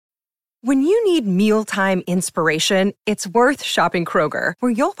When you need mealtime inspiration, it's worth shopping Kroger,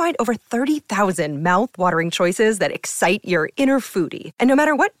 where you'll find over 30,000 mouth-watering choices that excite your inner foodie. And no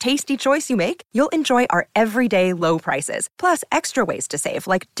matter what tasty choice you make, you'll enjoy our everyday low prices, plus extra ways to save,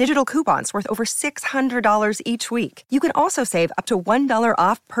 like digital coupons worth over $600 each week. You can also save up to $1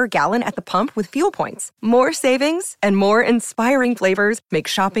 off per gallon at the pump with fuel points. More savings and more inspiring flavors make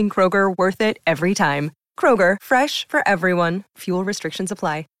shopping Kroger worth it every time. Kroger, fresh for everyone. Fuel restrictions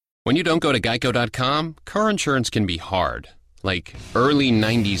apply. When you don't go to Geico.com, car insurance can be hard. Like early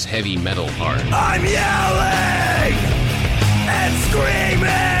 90s heavy metal hard. I'm yelling and screaming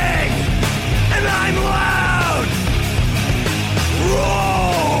and I'm loud.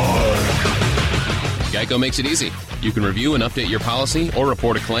 Roar! Geico makes it easy. You can review and update your policy or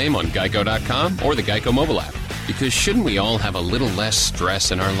report a claim on Geico.com or the Geico mobile app. Because shouldn't we all have a little less stress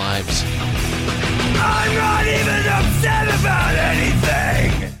in our lives? I'm not even upset about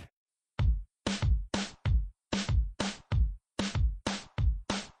anything!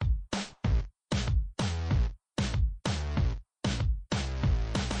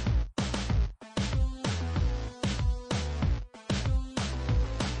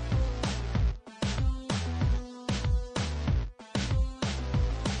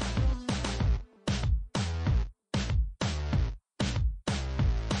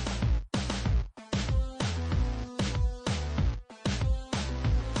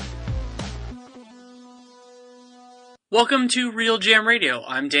 Welcome to Real Jam Radio.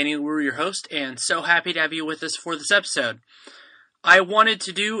 I'm Danny Wu, your host, and so happy to have you with us for this episode. I wanted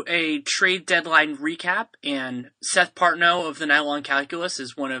to do a trade deadline recap, and Seth Partnow of the Night Long Calculus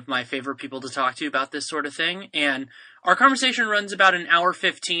is one of my favorite people to talk to about this sort of thing, and our conversation runs about an hour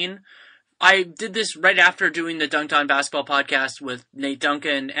 15. I did this right after doing the Dunked On Basketball podcast with Nate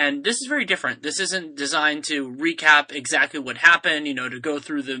Duncan, and this is very different. This isn't designed to recap exactly what happened, to go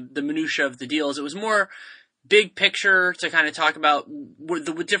through the minutia of the deals. It was more big picture to kind of talk about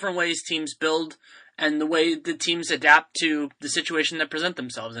the different ways teams build and the way the teams adapt to the situation that present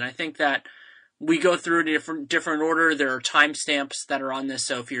themselves. And I think that we go through a different order. There are timestamps that are on this,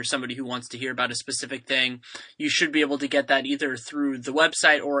 so if you're somebody who wants to hear about a specific thing, you should be able to get that either through the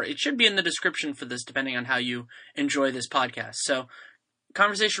website or it should be in the description for this, depending on how you enjoy this podcast. So,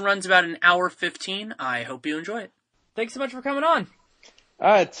 conversation runs about an hour 15. I hope you enjoy it. Thanks so much for coming on.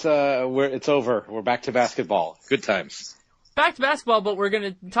 It's over. We're back to basketball. Good times. Back to basketball, but we're going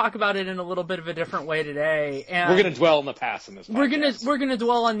to talk about it in a little bit of a different way today. And we're going to dwell on the past in this podcast. We're going to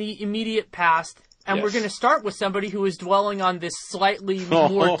dwell on the immediate past, and Yes. we're going to start with somebody who is dwelling on this slightly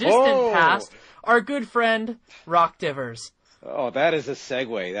more distant past. Our good friend Rock Divers. Oh, that is a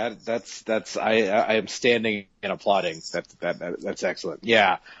segue. That's I am standing and applauding. That's excellent.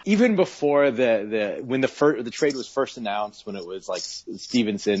 Yeah. Even before when the trade was first announced, when it was like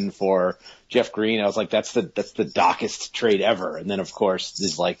Stevenson for Jeff Green, I was like, that's the darkest trade ever. And then of course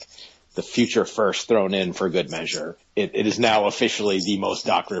there's like the future first thrown in for good measure. It is now officially the most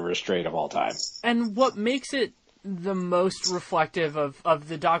Doc Rivers trade of all time. And what makes it the most reflective of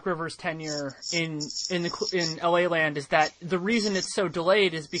the Doc Rivers tenure in LA land is that the reason it's so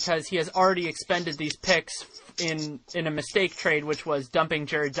delayed is because he has already expended these picks in a mistake trade, which was dumping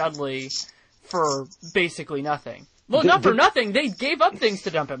Jared Dudley for basically nothing. Well, not for nothing. They gave up things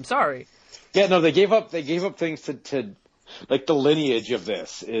to dump him. Sorry. Yeah, no, they gave up things to like the lineage of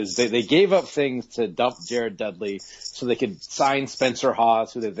this is they gave up things to dump Jared Dudley so they could sign Spencer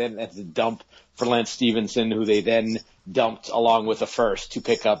Hawes, who they then had to dump for Lance Stevenson, who they then dumped along with a first to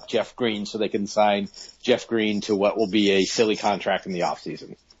pick up Jeff Green so they can sign Jeff Green to what will be a silly contract in the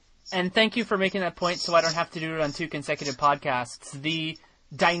offseason. And thank you for making that point so I don't have to do it on 2 consecutive podcasts. The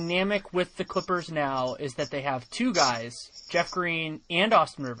dynamic with the Clippers now is that they have 2 guys, Jeff Green and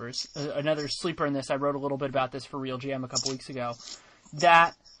Austin Rivers, another sleeper in this. I wrote a little bit about this for Real GM a couple weeks ago,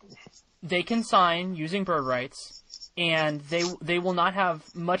 that they can sign using bird rights, and they will not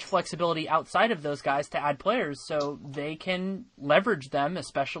have much flexibility outside of those guys to add players, so they can leverage them,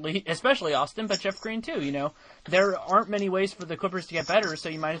 especially Austin, but Jeff Green too. There aren't many ways for the Clippers to get better, so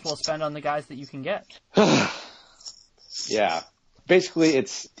you might as well spend on the guys that you can get. Yeah. Basically,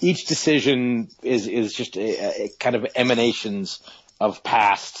 it's each decision is just a kind of emanations of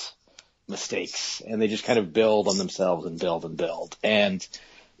past mistakes, and they just kind of build on themselves and build and build. And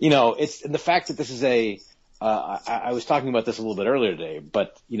it's the fact that this is I was talking about this a little bit earlier today,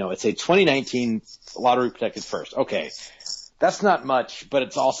 but it's a 2019 lottery protected first. Okay, that's not much, but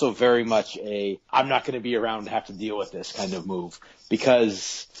it's also very much I'm not going to be around to have to deal with this kind of move,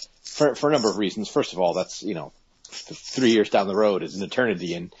 because for a number of reasons. First of all, that's 3 years down the road is an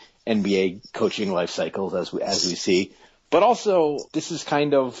eternity in NBA coaching life cycles, as we see. But also, this is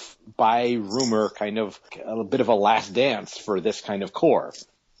kind of, by rumor, kind of a bit of a last dance for this kind of core,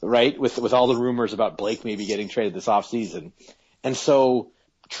 right? With all the rumors about Blake maybe getting traded this offseason. And so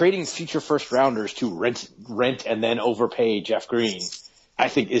trading future first rounders to rent and then overpay Jeff Green, I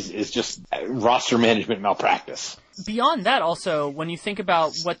think is just roster management malpractice. Beyond that, also, when you think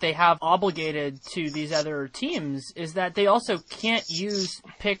about what they have obligated to these other teams, is that they also can't use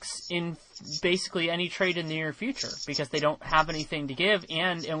picks in basically any trade in the near future because they don't have anything to give,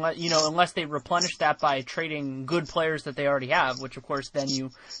 and unless they replenish that by trading good players that they already have, which of course then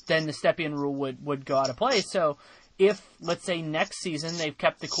the Stepien rule would go out of place. So if, let's say, next season they've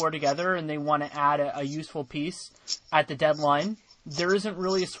kept the core together and they want to add a useful piece at the deadline, there isn't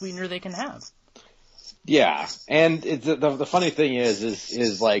really a sweetener they can have. Yeah, and the funny thing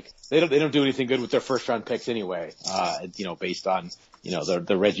is like they don't do anything good with their first round picks anyway. Based on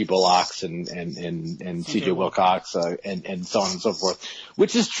the Reggie Bullocks and CJ Wilcox and so on and so forth,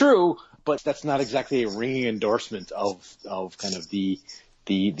 which is true, but that's not exactly a ringing endorsement of kind of the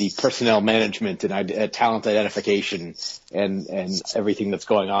personnel management and talent identification and everything that's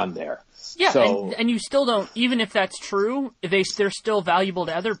going on there. Yeah, so, and you still don't, even if that's true, they're still valuable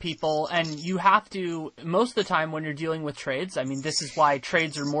to other people, and you have to, most of the time when you're dealing with trades, I mean, this is why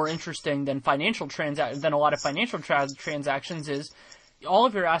trades are more interesting than than a lot of financial transactions, is all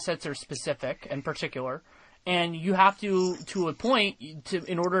of your assets are specific and particular, and you have to a point,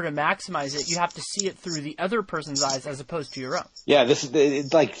 in order to maximize it, you have to see it through the other person's eyes as opposed to your own. Yeah,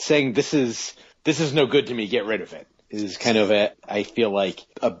 it's like saying this is no good to me, get rid of it. Is kind of I feel like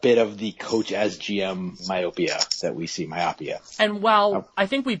a bit of the coach as GM myopia. And while I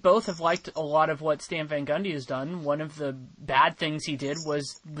think we both have liked a lot of what Stan Van Gundy has done, one of the bad things he did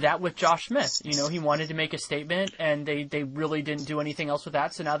was that with Josh Smith. He wanted to make a statement, and they really didn't do anything else with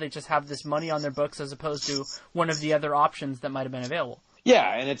that, so now they just have this money on their books as opposed to one of the other options that might have been available.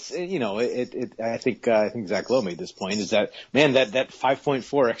 Yeah, and it's I think Zach Lowe made this point, is that, man, that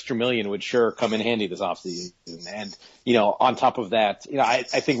 5.4 extra million would sure come in handy this offseason. And on top of that, I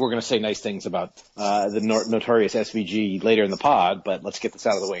think we're going to say nice things about the notorious SVG later in the pod, but let's get this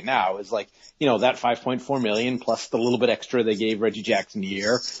out of the way now. Is like, that 5.4 million plus the little bit extra they gave Reggie Jackson a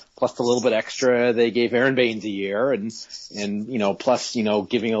year, plus the little bit extra they gave Aaron Baines a year, and plus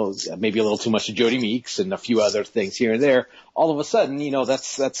giving maybe a little too much to Jody Meeks and a few other things here and there. All of a sudden,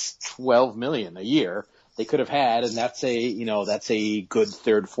 that's 12 million a year they could have had, and that's a good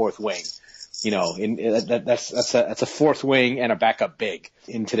third, fourth wing. That's a fourth wing and a backup big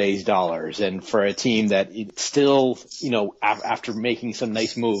in today's dollars. And for a team that still, after making some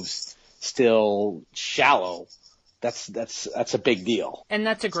nice moves, still shallow, that's a big deal. And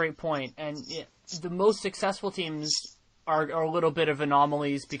that's a great point. And the most successful teams are a little bit of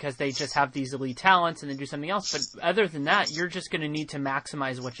anomalies because they just have these elite talents and they do something else. But other than that, you're just going to need to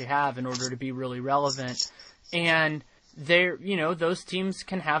maximize what you have in order to be really relevant. And those teams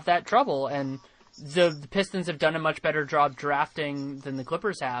can have that trouble. And the Pistons have done a much better job drafting than the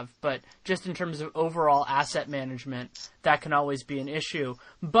Clippers have. But just in terms of overall asset management, that can always be an issue.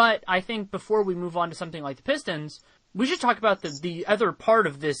 But I think before we move on to something like the Pistons, we should talk about the other part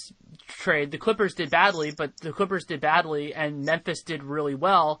of this trade. The Clippers did badly, and Memphis did really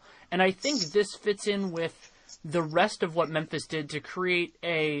well. And I think this fits in with the rest of what Memphis did to create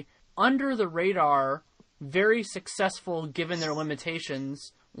a under-the-radar, very successful, given their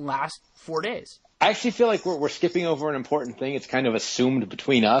limitations, last 4 days. I actually feel like we're skipping over an important thing. It's kind of assumed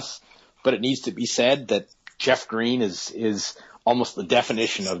between us, but it needs to be said that Jeff Green is almost the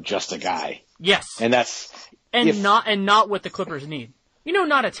definition of just a guy. Yes. And that's... not what the Clippers need.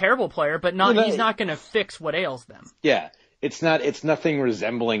 Not a terrible player, but he's not going to fix what ails them. Yeah, it's nothing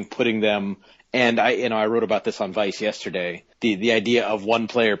resembling putting them. And I wrote about this on Vice yesterday. The idea of one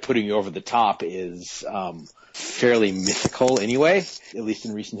player putting you over the top is fairly mythical anyway, at least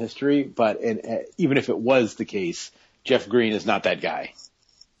in recent history. But even if it was the case, Jeff Green is not that guy.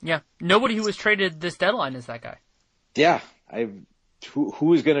 Yeah, nobody who was traded this deadline is that guy. Yeah,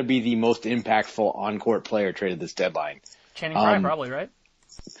 who is going to be the most impactful on-court player traded this deadline? Channing Frye, probably, right?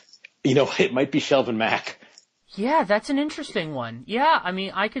 It might be Shelvin Mack. Yeah, that's an interesting one. Yeah, I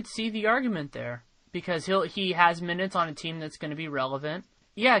mean, I could see the argument there because he has minutes on a team that's going to be relevant.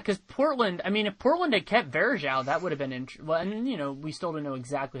 Yeah, because Portland, if Portland had kept Verjao, that would have been well, and we still don't know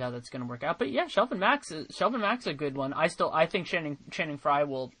exactly how that's going to work out. But yeah, Shelvin Mack's a good one. I think Channing Frye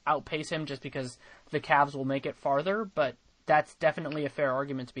will outpace him just because the Cavs will make it farther, but that's definitely a fair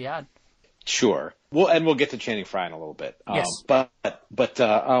argument to be had. Sure. We'll get to Channing Frye in a little bit. Yes.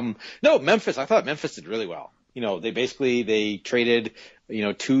 No, Memphis, I thought Memphis did really well. They traded,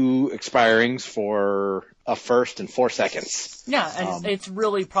 2 expirings for a first and 4 seconds. Yeah, and it's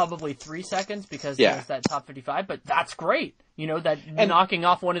really probably 3 seconds because there's that top 55, but that's great. Knocking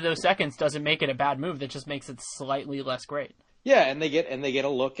off one of those seconds doesn't make it a bad move. That just makes it slightly less great. Yeah, and they get a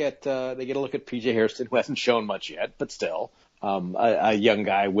look at PJ Hairston, who hasn't shown much yet, but still a young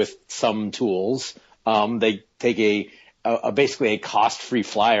guy with some tools. They take basically a cost-free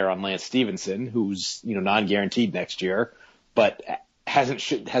flyer on Lance Stevenson, who's non-guaranteed next year, but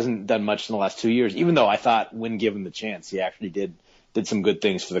hasn't done much in the last 2 years. Even though I thought when given the chance, he actually did some good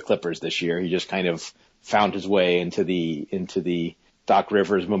things for the Clippers this year. He just kind of found his way into the Doc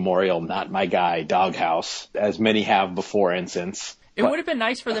Rivers Memorial, not my guy, doghouse, as many have before and since. It would have been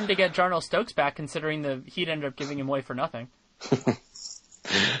nice for them to get Jarnell Stokes back, considering the Heat ended up giving him away for nothing.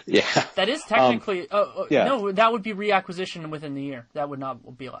 Yeah. That is technically, no, that would be reacquisition within the year. That would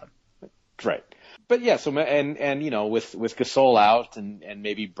not be allowed. Right. But yeah, so, with Gasol out and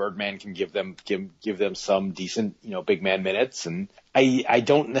maybe Birdman can give them some decent, big man minutes. And I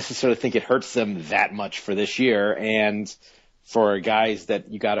don't necessarily think it hurts them that much for this year. And for guys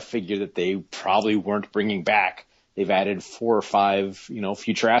that you got to figure that they probably weren't bringing back, they've added 4 or 5,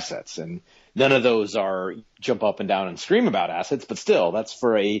 future assets. And none of those are jump up and down and scream about assets, but still, that's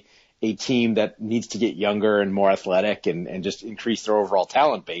for a team that needs to get younger and more athletic and just increase their overall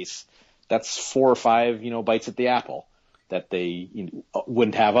talent base. That's 4 or 5, bites at the apple that they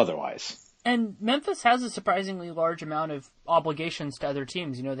wouldn't have otherwise. And Memphis has a surprisingly large amount of obligations to other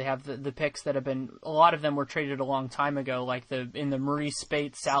teams. They have the picks that have been, a lot of them were traded a long time ago, like in the Maurice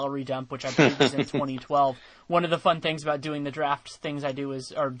Spate salary dump, which I believe was in 2012. One of the fun things about doing the draft things I do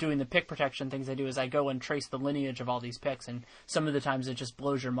or doing the pick protection things I do is I go and trace the lineage of all these picks, and some of the times it just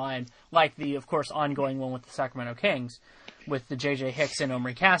blows your mind. Like the, of course, ongoing one with the Sacramento Kings, with the J.J. Hicks and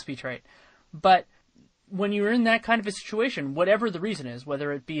Omri Caspi trade. But when you're in that kind of a situation, whatever the reason is,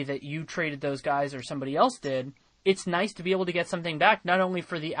 whether it be that you traded those guys or somebody else did, it's nice to be able to get something back, not only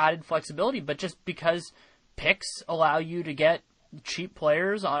for the added flexibility, but just because picks allow you to get cheap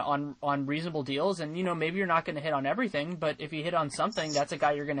players on reasonable deals. And, maybe you're not going to hit on everything, but if you hit on something, that's a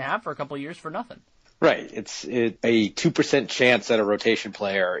guy you're going to have for a couple of years for nothing. Right. It's a 2% chance that a rotation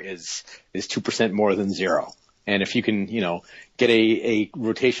player is 2% more than 0. And if you can, get a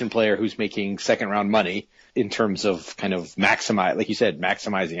rotation player who's making second round money in terms of kind of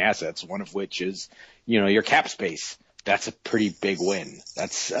maximizing assets, one of which is, your cap space, that's a pretty big win.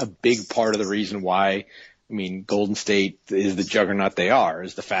 That's a big part of the reason why, Golden State is the juggernaut they are,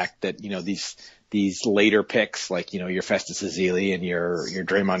 is the fact that, these later picks, like, your Festus Ezeli and your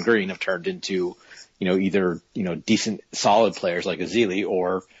Draymond Green have turned into, either, decent, solid players like Ezeli,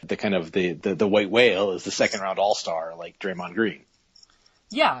 or the kind of the white whale is the second round all-star like Draymond Green.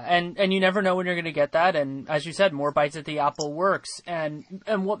 Yeah, and you never know when you're going to get that. And as you said, more bites at the apple works. And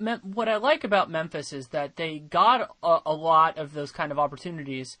what I like about Memphis is that they got a lot of those kind of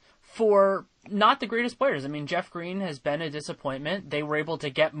opportunities for not the greatest players. Jeff Green has been a disappointment. They were able to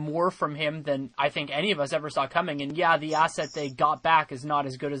get more from him than I think any of us ever saw coming. And yeah, the asset they got back is not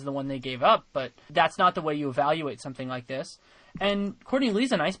as good as the one they gave up, but that's not the way you evaluate something like this. And Courtney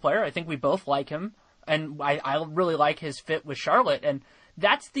Lee's a nice player. I think we both like him. And I really like his fit with Charlotte. And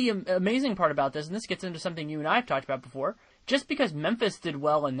that's the amazing part about this. And this gets into something you and I have talked about before. Just because Memphis did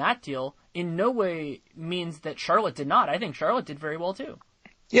well in that deal in no way means that Charlotte did not. I think Charlotte did very well too.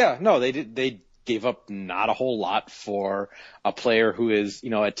 Yeah, no, they did. They gave up not a whole lot for a player who is,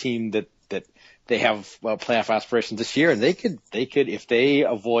 a team that they have playoff aspirations this year, and they could if they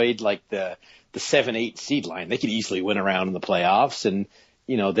avoid like the 7-8 seed line, they could easily win around in the playoffs. And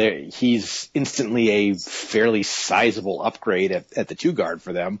he's instantly a fairly sizable upgrade at the 2 guard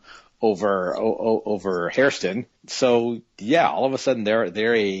for them over Hairston. So yeah, all of a sudden they're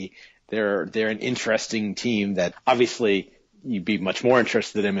an interesting team that obviously you'd be much more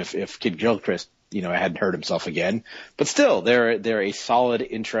interested in if Kid Gilchrist, hadn't hurt himself again. But still, they're a solid,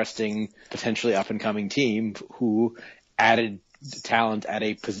 interesting, potentially up and coming team who added talent at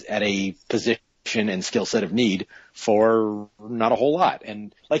a position and skill set of need for not a whole lot.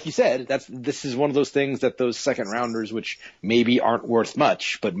 And like you said, this is one of those things that those second rounders, which maybe aren't worth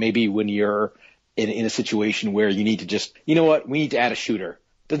much, but maybe when you're in a situation where you need to just, we need to add a shooter.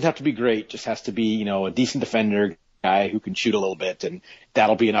 Doesn't have to be great, just has to be, a decent defender, guy who can shoot a little bit, and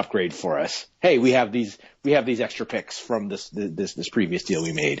that'll be an upgrade for us. Hey, we have these extra picks from this previous deal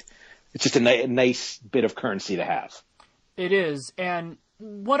we made. It's just a nice bit of currency to have. It is. And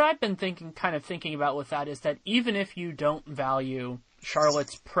what I've been thinking about with that is that even if you don't value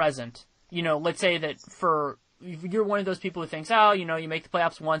Charlotte's present, let's say that for you're one of those people who thinks, oh, you make the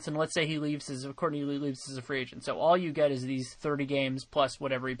playoffs once, and let's say Courtney Lee leaves as a free agent. So all you get is these 30 games plus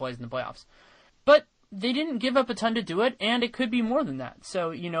whatever he plays in the playoffs. But they didn't give up a ton to do it, and it could be more than that.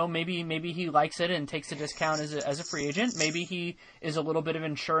 So, maybe he likes it and takes a discount as a free agent. Maybe he is a little bit of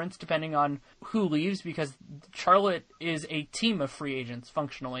insurance depending on who leaves, because Charlotte is a team of free agents,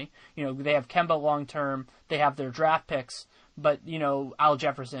 functionally. They have Kemba long-term, they have their draft picks, but, Al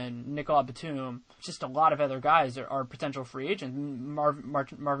Jefferson, Nicola Batum, just a lot of other guys are potential free agents,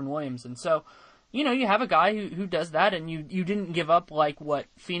 Marvin Williams. And so, you have a guy who does that, and you didn't give up like what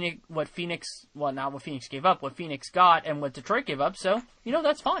Phoenix gave up, what Phoenix got, and what Detroit gave up. So,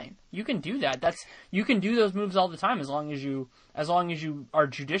 that's fine. You can do that. You can do those moves all the time as long as you are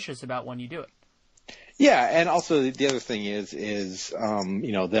judicious about when you do it. Yeah, and also the other thing is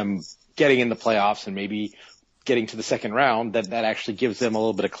them getting in the playoffs and maybe getting to the second round, that actually gives them a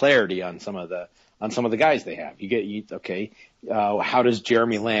little bit of clarity on some of the guys they have. How does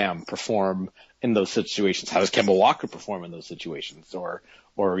Jeremy Lamb perform in those situations? How does Kemba Walker perform in those situations? Or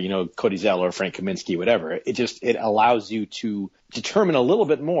Cody Zeller or Frank Kaminsky, whatever. It allows you to determine a little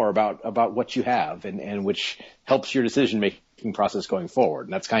bit more about what you have, and which helps your decision making process going forward.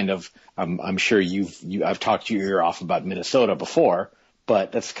 And that's kind of, I'm sure I've talked your ear off about Minnesota before,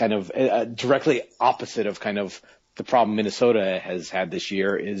 but that's kind of directly opposite of kind of the problem Minnesota has had this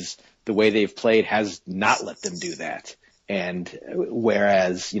year. Is the way they've played has not let them do that. And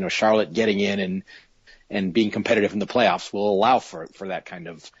whereas, Charlotte getting in and being competitive in the playoffs will allow for that kind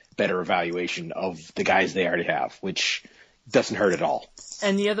of better evaluation of the guys they already have, which doesn't hurt at all.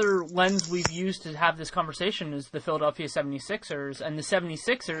 And the other lens we've used to have this conversation is the Philadelphia 76ers. And the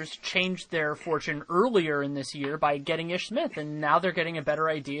 76ers changed their fortune earlier in this year by getting Ish Smith. And now they're getting a better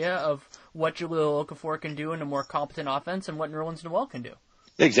idea of what Jahlil Okafor can do in a more competent offense and what Nerlens Noel can do.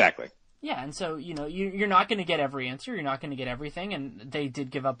 Exactly. Yeah, and so, you're not going to get every answer. You're not going to get everything, and they did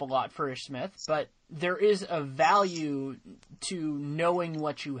give up a lot for Ish Smith. But there is a value to knowing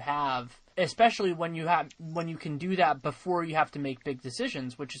what you have, especially when you can do that before you have to make big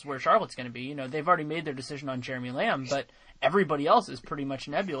decisions, which is where Charlotte's going to be. They've already made their decision on Jeremy Lamb, but everybody else is pretty much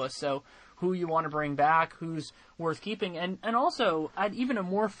nebulous. So who you want to bring back, who's worth keeping, and also at even a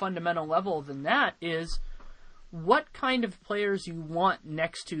more fundamental level than that is what kind of players you want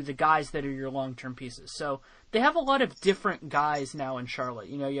next to the guys that are your long-term pieces. So they have a lot of different guys now in Charlotte.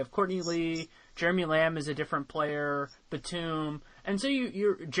 You have Courtney Lee, Jeremy Lamb is a different player, Batum, and so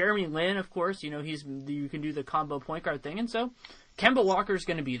you're Jeremy Lin, of course. You can do the combo point guard thing, and so Kemba Walker's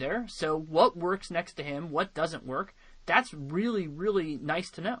going to be there. So what works next to him? What doesn't work? That's really, really nice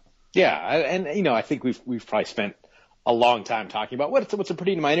to know. Yeah, and I think we've probably spent a long time talking about what's a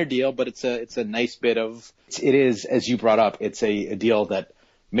pretty minor deal, but it's a nice bit of, it is, as you brought up, it's a deal that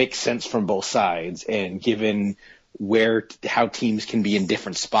makes sense from both sides, and given how teams can be in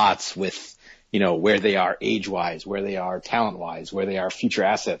different spots with, where they are age-wise, where they are talent-wise, where they are future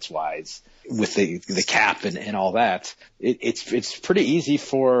assets-wise, with the cap and all that, it's pretty easy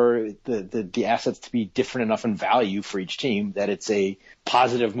for the assets to be different enough in value for each team that it's a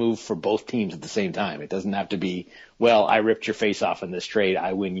positive move for both teams at the same time. It doesn't have to be, well, I ripped your face off in this trade,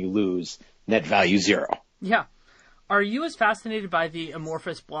 I win, you lose, net value 0. Yeah. Are you as fascinated by the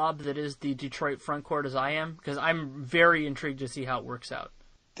amorphous blob that is the Detroit front court as I am? Because I'm very intrigued to see how it works out.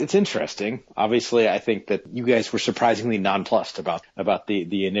 It's interesting. Obviously, I think that you guys were surprisingly nonplussed about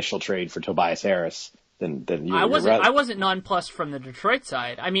the initial trade for Tobias Harris. Than you. I wasn't nonplussed from the Detroit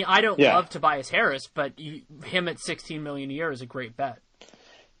side. I mean, I don't love Tobias Harris, but him at $16 million a year is a great bet.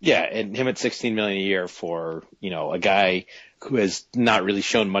 Yeah, and him at $16 million a year for a guy who has not really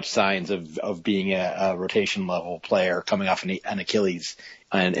shown much signs of being a rotation level player coming off an Achilles,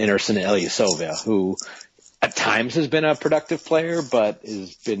 and Anderson Ilyasova, who at times has been a productive player, but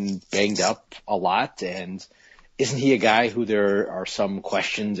has been banged up a lot. And isn't he a guy who there are some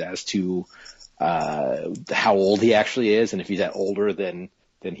questions as to how old he actually is, and if he's that older than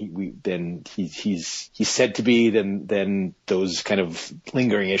he's said to be, then those kind of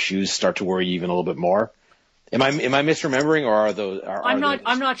lingering issues start to worry you even a little bit more. Am I misremembering, or are those? I'm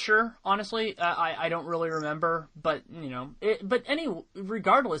not sure, honestly. I don't really remember, but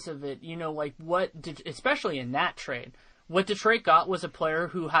regardless of it, especially in that trade, what Detroit got was a player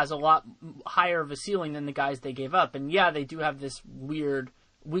who has a lot higher of a ceiling than the guys they gave up, and yeah, they do have this weird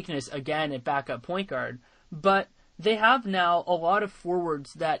weakness again at backup point guard, but they have now a lot of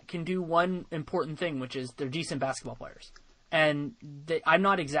forwards that can do one important thing, which is they're decent basketball players. And I'm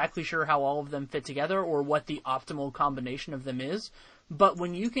not exactly sure how all of them fit together or what the optimal combination of them is. But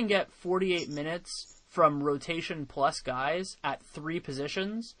when you can get 48 minutes from rotation plus guys at 3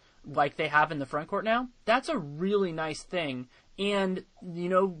 positions like they have in the front court now, that's a really nice thing. And,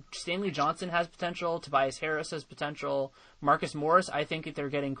 Stanley Johnson has potential, Tobias Harris has potential, Marcus Morris, I think they're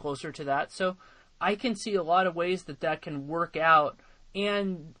getting closer to that. So I can see a lot of ways that can work out.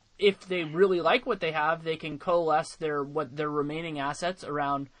 And if they really like what they have, they can coalesce their remaining assets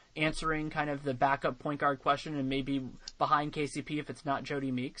around answering kind of the backup point guard question and maybe behind KCP if it's not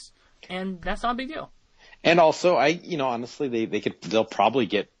Jody Meeks. And that's not a big deal. And also, honestly, they'll probably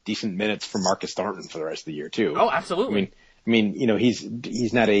get decent minutes from Marcus Thornton for the rest of the year too. Oh, absolutely. I mean,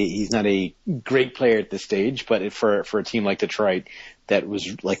 he's not a great player at this stage, but for a team like Detroit that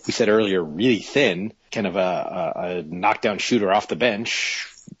was, like we said earlier, really thin, kind of a knockdown shooter off the bench.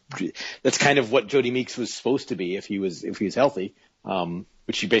 That's kind of what Jody Meeks was supposed to be if he was healthy,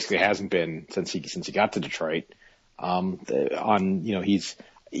 which he basically hasn't been since he got to Detroit.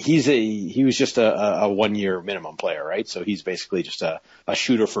 He was just a 1 year minimum player, right? So he's basically just a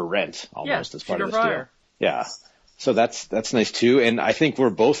shooter for rent almost as part of this deal. Yeah. So that's nice too. And I think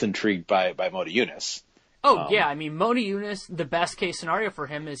we're both intrigued by Mota Eunice. Oh, yeah. I mean, Mota Eunice, the best case scenario for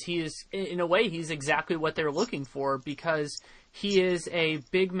him is in a way, he's exactly what they're looking for because he is a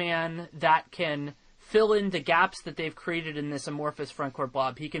big man that can fill in the gaps that they've created in this amorphous frontcourt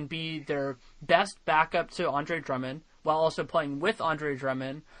blob. He can be their best backup to Andre Drummond while also playing with Andre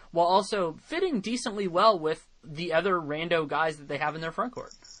Drummond, while also fitting decently well with the other rando guys that they have in their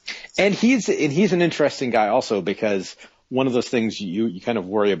frontcourt. And he's an interesting guy also because one of those things you kind of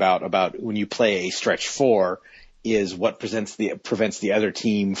worry about when you play a stretch 4 is what prevents the other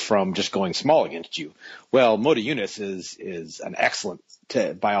team from just going small against you. Well, Mota Eunice is an excellent,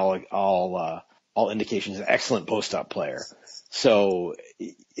 by all indications, an excellent post-up player. So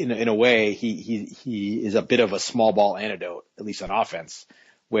in a way, he is a bit of a small ball antidote, at least on offense,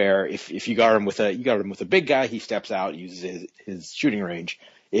 where if you guard him with a big guy, he steps out, uses his shooting range.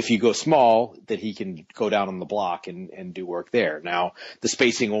 If you go small, that he can go down on the block and do work there. Now, the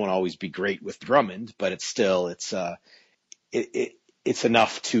spacing won't always be great with Drummond, but it's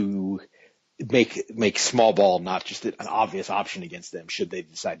enough to make small ball not just an obvious option against them should they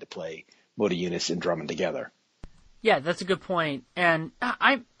decide to play Mota Eunice and Drummond together. Yeah, that's a good point. And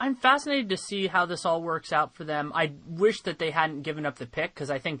I'm fascinated to see how this all works out for them. I wish that they hadn't given up the pick because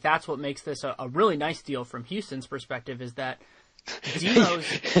I think that's what makes this a really nice deal from Houston's perspective is that Demo's...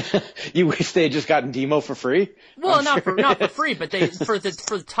 You wish they had just gotten Demo for free? Well, not for free, but for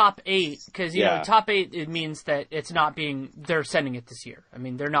the top 8 because top 8 it means that it's not they're sending it this year. I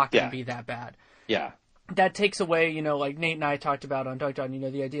mean, they're not going to be that bad. Yeah. That takes away, like Nate and I talked about on Dunked On,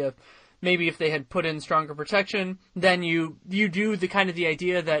 the idea of maybe if they had put in stronger protection, then you do the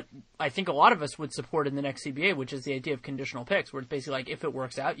idea that I think a lot of us would support in the next CBA, which is the idea of conditional picks, where it's basically like, if it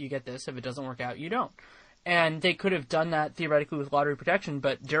works out, you get this. If it doesn't work out, you don't. And they could have done that theoretically with lottery protection,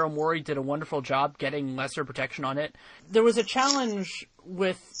 but Daryl Morey did a wonderful job getting lesser protection on it. There was a challenge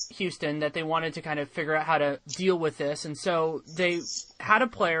with Houston that they wanted to kind of figure out how to deal with this, and so they had a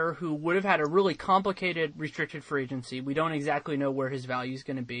player who would have had a really complicated restricted free agency. We don't exactly know where his value is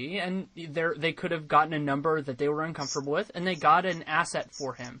going to be, and they could have gotten a number that they were uncomfortable with, and they got an asset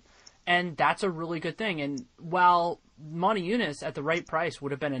for him. And that's a really good thing. And while Mota Eunice at the right price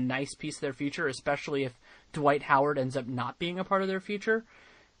would have been a nice piece of their future, especially if Dwight Howard ends up not being a part of their future,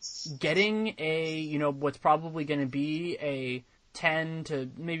 getting what's probably going to be a 10 to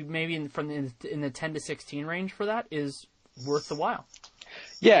maybe in the 10 to 16 range for that is worth the while.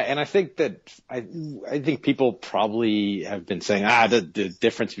 Yeah, and I think that I think people probably have been saying the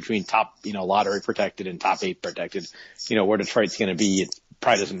difference between top lottery protected and top 8 protected, where Detroit's going to be, it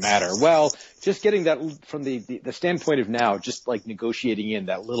probably doesn't matter. Well, just getting that from the standpoint of now, just like negotiating in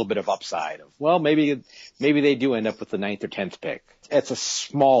that little bit of upside of, well, maybe they do end up with the 9th or 10th pick. It's a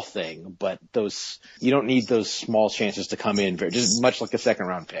small thing, but you don't need those small chances to come in just much like a second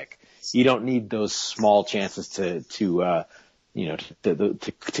round pick. You don't need those small chances to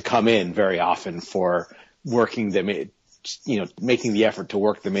come in very often for working them, making the effort to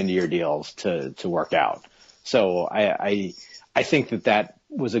work them into your deals to work out. So I think that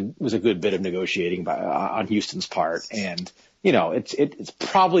was a good bit of negotiating on Houston's part. And, it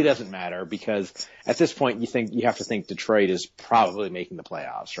probably doesn't matter because at this point you have to think Detroit is probably making the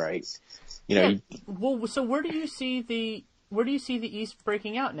playoffs, right? Well, so where do you see the East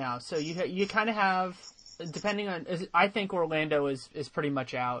breaking out now? So you kind of have, depending on, I think Orlando is pretty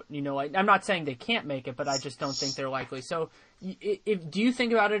much out. I'm not saying they can't make it, but I just don't think they're likely. So, do you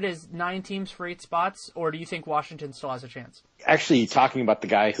think about it as 9 teams for 8 spots, or do you think Washington still has a chance? Actually, talking about the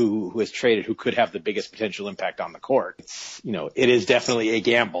guy who has traded, who could have the biggest potential impact on the court, it is definitely a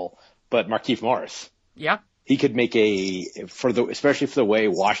gamble. But Markieff Morris, Yeah. He could make especially for the way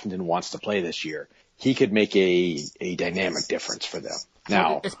Washington wants to play this year, he could make a dynamic difference for them.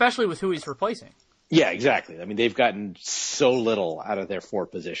 Now, especially with who he's replacing. Yeah, exactly. I mean, they've gotten so little out of their forward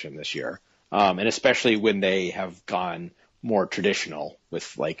position this year. And especially when they have gone more traditional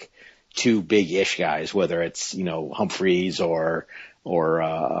with like two big-ish guys, whether it's, Humphreys or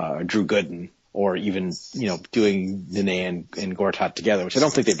Drew Gooden, or even, doing Nene and Gortat together, which I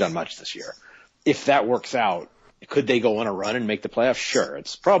don't think they've done much this year. If that works out, could they go on a run and make the playoffs? Sure.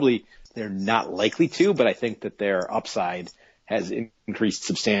 It's probably, they're not likely to, but I think that their upside has increased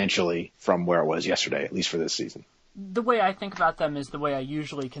substantially from where it was yesterday, at least for this season. The way I think about them is the way I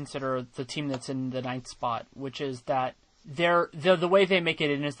usually consider the team that's in the 9th spot, which is that the way they make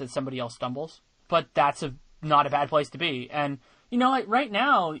it in is that somebody else stumbles, but that's not a bad place to be. And, right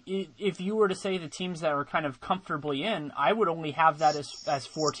now, if you were to say the teams that are kind of comfortably in, I would only have that as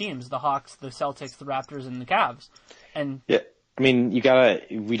 4 teams: the Hawks, the Celtics, the Raptors, and the Cavs. And yeah, I mean,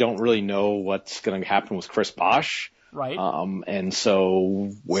 we don't really know what's going to happen with Chris Bosh. Right. And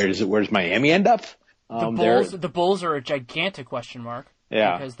so where's Miami end up? The Bulls are a gigantic question mark.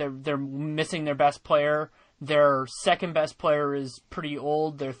 Yeah. Because they're missing their best player. Their second best player is pretty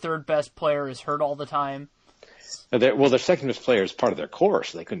old. Their third best player is hurt all the time. Their second best player is part of their core,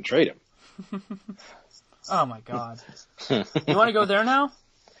 so they couldn't trade him. Oh my God. You want to go there now?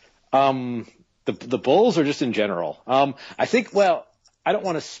 The Bulls or just in general? I think, I don't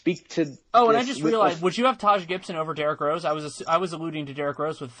want to speak to. Oh, and I just realized, would you have Taj Gibson over Derrick Rose? I was alluding to Derrick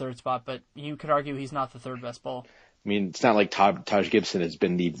Rose with the 3rd spot, but you could argue he's not the 3rd best Bull. I mean, it's not like Taj Gibson has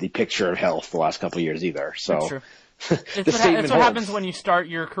been the picture of health the last couple of years either. So that's true. That's what happens when you start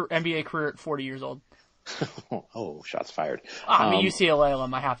your NBA career at 40 years old. Oh, shots fired. I'm a UCLA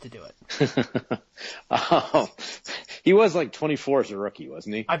alum. I have to do it. He was like 24 as a rookie,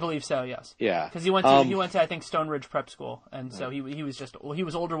 wasn't he? I believe so, yes. Yeah. Because he went to I think Stone Ridge Prep School, and so he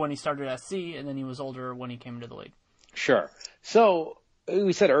was older when he started at SC, and then he was older when he came into the league. Sure. So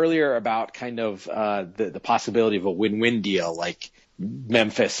we said earlier about kind of the possibility of a win-win deal like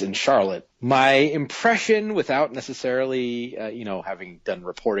Memphis and Charlotte. My impression, without necessarily having done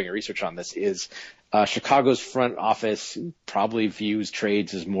reporting or research on this, is Chicago's front office probably views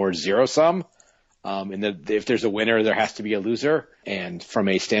trades as more zero-sum. And if there's a winner, there has to be a loser. And from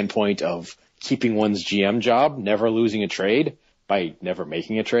a standpoint of keeping one's GM job, never losing a trade by never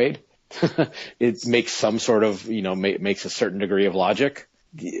making a trade, it makes some sort of, makes a certain degree of logic.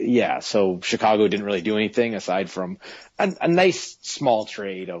 Yeah, so Chicago didn't really do anything aside from a nice small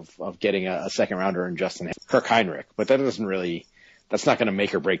trade of getting a second rounder in Kirk Heinrich. But that's not going to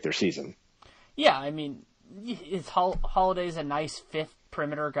make or break their season. Yeah, I mean, Holiday's a nice 5th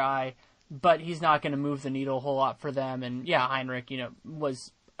perimeter guy, but he's not going to move the needle a whole lot for them. And yeah, Heinrich,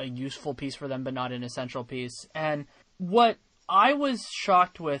 was a useful piece for them, but not an essential piece. And what I was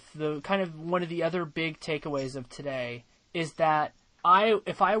shocked with, the kind of one of the other big takeaways of today, is that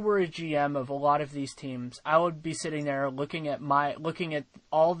if I were a GM of a lot of these teams, I would be sitting there looking at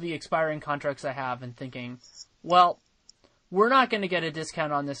all the expiring contracts I have and thinking, well, we're not going to get a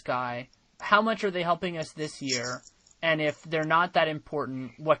discount on this guy. How much are they helping us this year? And if they're not that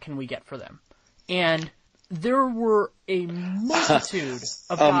important, what can we get for them? And there were a multitude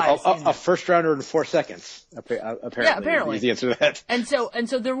of guys. A first rounder in 4 seconds, apparently. Yeah, apparently. Is the answer to that. And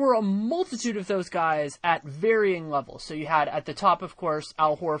so there were a multitude of those guys at varying levels. So you had at the top, of course,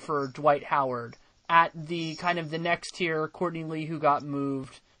 Al Horford, Dwight Howard. At the kind of the next tier, Courtney Lee, who got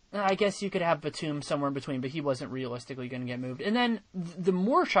moved. I guess you could have Batum somewhere in between, but he wasn't realistically going to get moved. And then the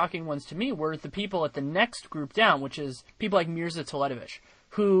more shocking ones to me were the people at the next group down, which is people like Mirza Teletovic,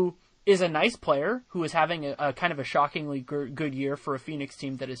 who is a nice player, who is having a kind of a shockingly good year for a Phoenix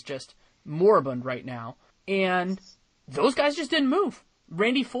team that is just moribund right now. And those guys just didn't move.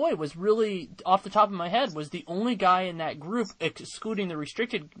 Randy Foye was really, off the top of my head, was the only guy in that group, excluding the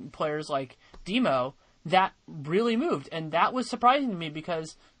restricted players like Demo, that really moved. And that was surprising to me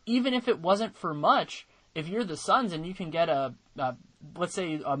because even if it wasn't for much, if you're the Suns and you can get let's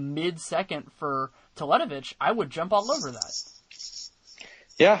say a mid-second for Teletovic, I would jump all over that.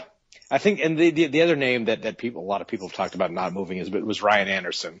 Yeah. I think, and the other name that a lot of people have talked about not moving was Ryan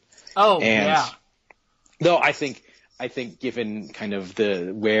Anderson. Oh, and, yeah. Though I think given kind of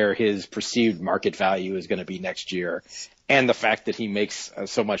where his perceived market value is going to be next year, and the fact that he makes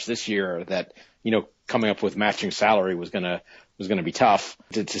so much this year that coming up with matching salary was going to be tough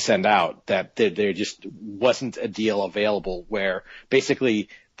to send out, that there just wasn't a deal available where basically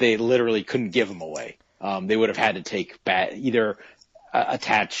they literally couldn't give him away. They would have had to take either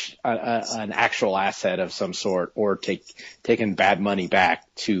attach an actual asset of some sort or taking bad money back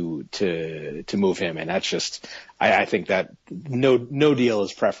to move him. And that's just, I think that no deal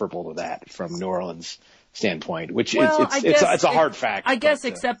is preferable to that from New Orleans standpoint, which it's a hard fact. I guess,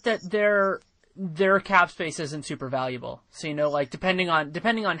 except that their cap space isn't super valuable. So, like depending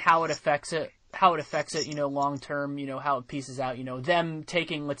on how it affects it, long term, how it pieces out, them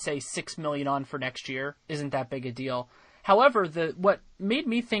taking, let's say, $6 million on for next year isn't that big a deal. However, what made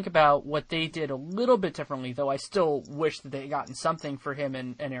me think about what they did a little bit differently, though I still wish that they had gotten something for him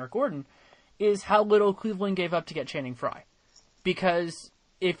and Eric Gordon, is how little Cleveland gave up to get Channing Frye. Because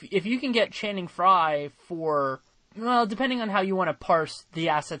if you can get Channing Frye for, well, depending on how you want to parse the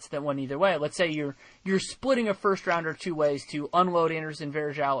assets that went either way, let's say you're splitting a first rounder two ways to unload Anderson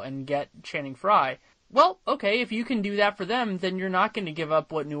Varejao and get Channing Frye. Well, okay, if you can do that for them, then you're not going to give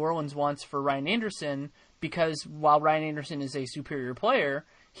up what New Orleans wants for Ryan Anderson, because while Ryan Anderson is a superior player,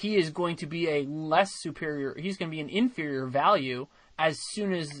 he is going to be he's going to be an inferior value as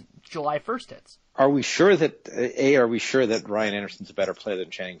soon as July 1st hits. Are we sure that Ryan Anderson's a better player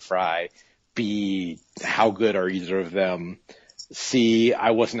than Channing Frye? B, how good are either of them? C,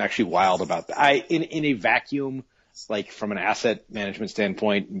 I wasn't actually wild about that. In a vacuum, like from an asset management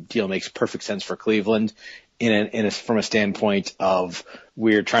standpoint, deal makes perfect sense for Cleveland. From a standpoint of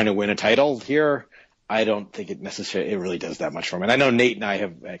we're trying to win a title here, I don't think it really does that much for him. And I know Nate and I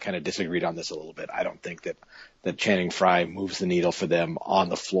have kind of disagreed on this a little bit. I don't think that Channing Frye moves the needle for them on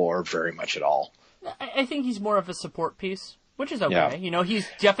the floor very much at all. I think he's more of a support piece, which is okay. Yeah. He's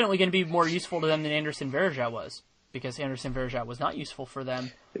definitely going to be more useful to them than Anderson Varejao was, because Anderson Varejao was not useful for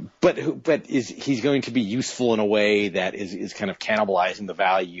them. But he's going to be useful in a way that is kind of cannibalizing the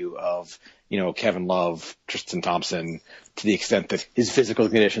value of, Kevin Love, Tristan Thompson, to the extent that his physical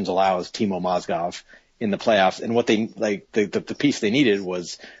conditions allows Timo Mozgov in the playoffs. And what they the piece they needed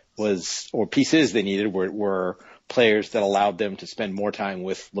pieces they needed were players that allowed them to spend more time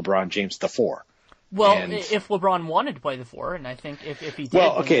with LeBron James the 4. Well, if LeBron wanted to play the 4, and I think if he did,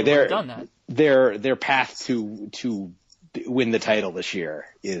 he would have done that. Their path to win the title this year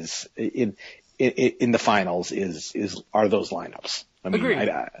is in the finals are those lineups. I mean,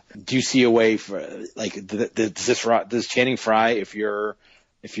 agreed. Do you see a way for does Channing Frye, if you're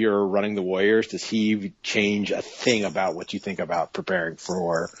running the Warriors, does he change a thing about what you think about preparing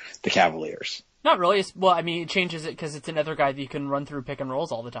for the Cavaliers? Not really. It changes it because it's another guy that you can run through pick and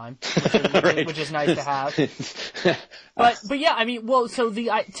rolls all the time, which is nice to have. But yeah, so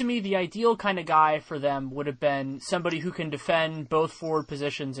to me, the ideal kind of guy for them would have been somebody who can defend both forward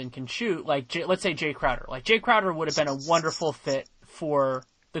positions and can shoot, like let's say Jay Crowder. Like Jay Crowder would have been a wonderful fit for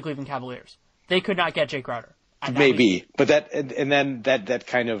the Cleveland Cavaliers. They could not get Jay Crowder. Maybe, but that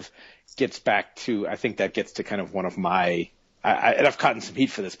kind of gets back to, I think that gets to kind of one of my. And I've gotten some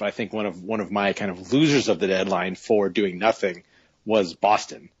heat for this, but I think one of my kind of losers of the deadline for doing nothing was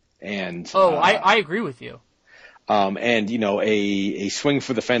Boston. And I agree with you. And a swing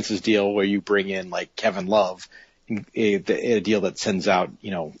for the fences deal where you bring in like Kevin Love, a deal that sends out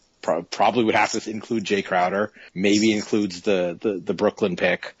probably would have to include Jay Crowder, maybe includes the Brooklyn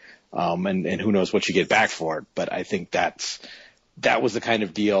pick, and who knows what you get back for it. But I think that was the kind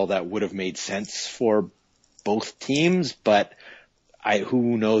of deal that would have made sense for both teams, but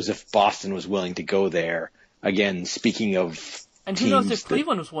who knows if Boston was willing to go there. Again, speaking of and who knows if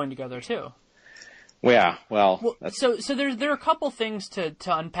Cleveland was willing to go there too. Yeah, well so there are a couple things to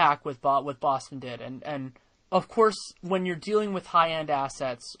unpack with what Boston did, and of course when you're dealing with high end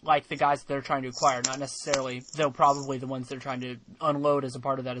assets like the guys that they're trying to acquire, not necessarily, though probably the ones they're trying to unload as a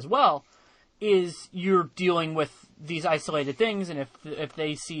part of that as well, is you're dealing with these isolated things, and if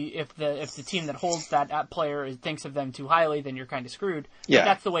the team that holds that player thinks of them too highly, then you're kind of screwed. Yeah. But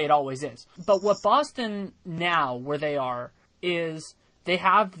that's the way it always is. But what Boston now, where they are, is they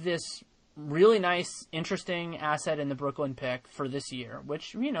have this really nice, interesting asset in the Brooklyn pick for this year,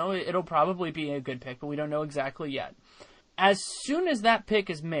 which, it'll probably be a good pick, but we don't know exactly yet. As soon as that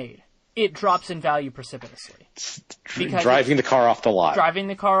pick is made, it drops in value precipitously. Driving the car off the lot. Driving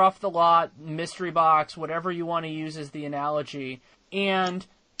the car off the lot, mystery box, whatever you want to use as the analogy. And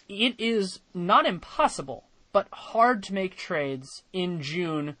it is not impossible, but hard to make trades in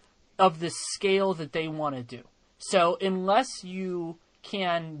June of the scale that they want to do. So unless you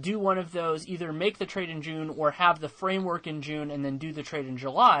can do one of those, either make the trade in June or have the framework in June and then do the trade in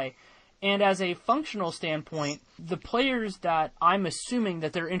July. And as a functional standpoint, the players that I'm assuming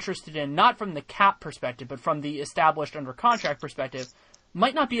that they're interested in, not from the cap perspective, but from the established under contract perspective,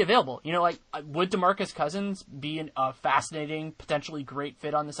 might not be available. Would DeMarcus Cousins be a fascinating, potentially great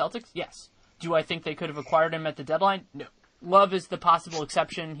fit on the Celtics? Yes. Do I think they could have acquired him at the deadline? No. Love is the possible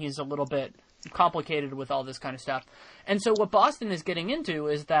exception. He's a little bit complicated with all this kind of stuff. And so what Boston is getting into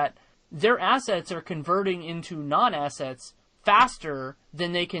is that their assets are converting into non-assets faster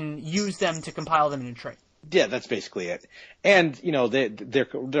than they can use them to compile them in a trade. Yeah, that's basically it. And,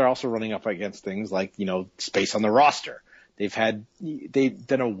 they're also running up against things like, space on the roster. They've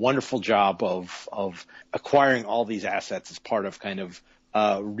done a wonderful job of acquiring all these assets as part of kind of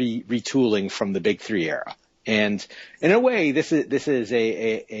retooling from the Big Three era. And in a way, this is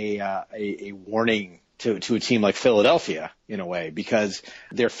a warning to a team like Philadelphia in a way, because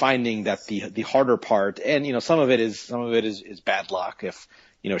they're finding that the harder part, and some of it is bad luck. If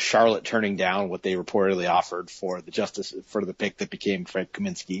Charlotte turning down what they reportedly offered for the pick that became Frank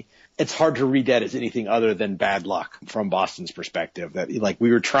Kaminsky, it's hard to read that as anything other than bad luck from Boston's perspective. That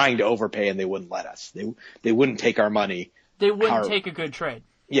we were trying to overpay and they wouldn't let us. They wouldn't take our money. They wouldn't take a good trade.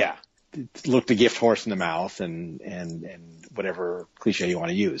 Yeah. Looked a gift horse in the mouth and whatever cliche you want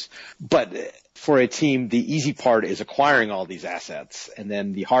to use. But for a team, the easy part is acquiring all these assets. And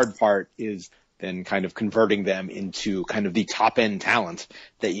then the hard part is then kind of converting them into kind of the top end talent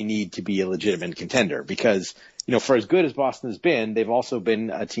that you need to be a legitimate contender. Because, for as good as Boston has been, they've also been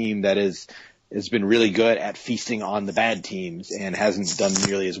a team that has been really good at feasting on the bad teams and hasn't done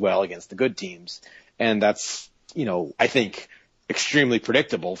nearly as well against the good teams. And that's, I think extremely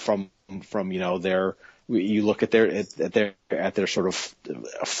predictable from you look at their sort of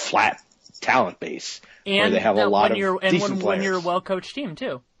flat talent base, and where they have a lot of decent players. When you're a well-coached team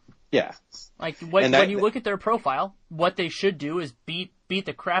too. Yeah. When you look at their profile, what they should do is beat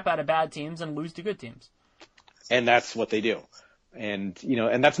the crap out of bad teams and lose to good teams. And that's what they do. And,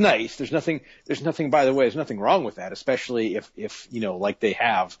 and that's nice. There's nothing, by the way, there's nothing wrong with that, especially if like they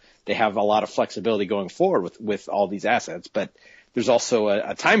have a lot of flexibility going forward with all these assets, but there's also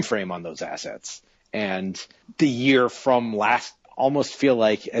a time frame on those assets. And the year from last, almost feel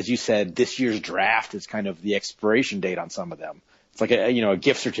like, as you said, this year's draft is kind of the expiration date on some of them. It's like a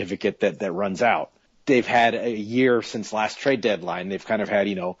gift certificate that runs out. They've had a year since last trade deadline. They've kind of had,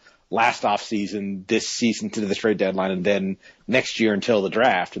 last off season, this season to the trade deadline, and then next year until the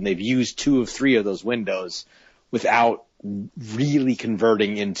draft. And they've used 2 of 3 of those windows without really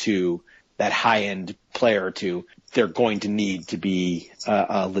converting into that high end player they're going to need to be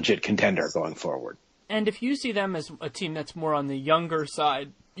a legit contender going forward. And if you see them as a team that's more on the younger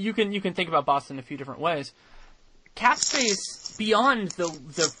side, you can think about Boston a few different ways. Cap space, beyond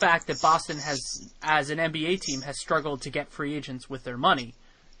the fact that Boston has, as an NBA team, has struggled to get free agents with their money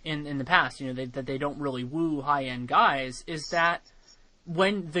in the past, that they don't really woo high-end guys, is that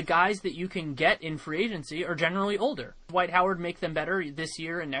when the guys that you can get in free agency are generally older. Dwight Howard make them better this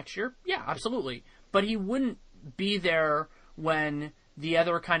year and next year? Yeah, absolutely. But he wouldn't be there when the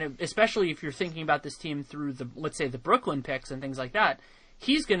other kind of, especially if you're thinking about this team through let's say the Brooklyn picks and things like that,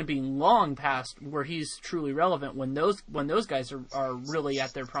 he's going to be long past where he's truly relevant when those guys are really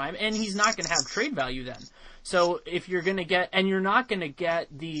at their prime, and he's not going to have trade value then. So if you're going to get, and you're not going to get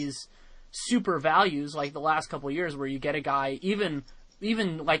these super values like the last couple of years where you get a guy, even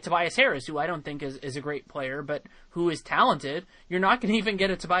like Tobias Harris, who I don't think is a great player, but who is talented, you're not going to even get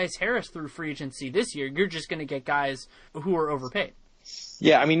a Tobias Harris through free agency this year. You're just going to get guys who are overpaid.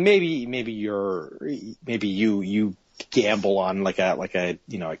 Yeah, I mean, maybe you gamble on like a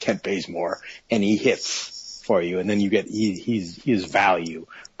Kent Bazemore and he hits for you, and then you get he's value,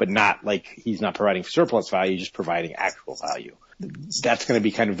 but not like he's not providing surplus value, just providing actual value. That's going to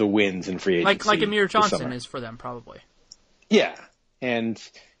be kind of the wins in free agency. Like Amir Johnson is for them probably. Yeah. And,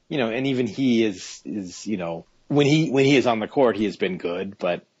 and even he is, when he is on the court, he has been good,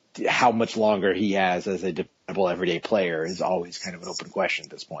 but how much longer he has as a dependable everyday player is always kind of an open question at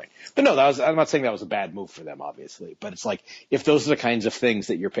this point. But no, I'm not saying that was a bad move for them, obviously, but it's like, if those are the kinds of things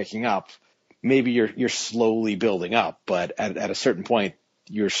that you're picking up, maybe you're slowly building up, but at a certain point,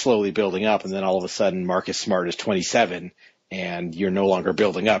 you're slowly building up, and then all of a sudden Marcus Smart is 27 and you're no longer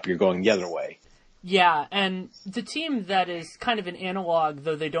building up, you're going the other way. Yeah, and the team that is kind of an analog,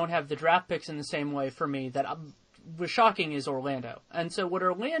 though they don't have the draft picks in the same way for me, that was shocking, is Orlando. And so what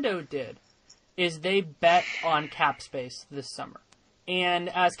Orlando did is they bet on cap space this summer. And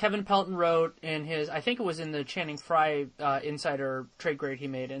as Kevin Pelton wrote in his, I think it was in the Channing Frye Insider trade grade he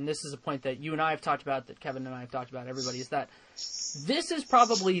made, and this is a point that you and I have talked about, that Kevin and I have talked about, everybody, is that this is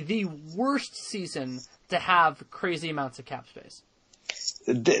probably the worst season to have crazy amounts of cap space.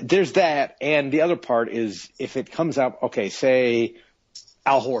 There's that, and the other part is if it comes out, okay, say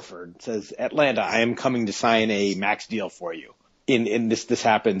Al Horford says, Atlanta, I am coming to sign a max deal for you. in this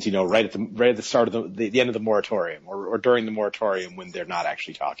happens, right at the start of the end of the moratorium or during the moratorium when they're not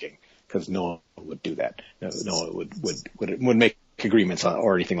actually talking, because no one would do that. No one would make agreements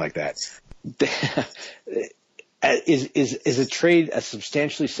or anything like that. Is a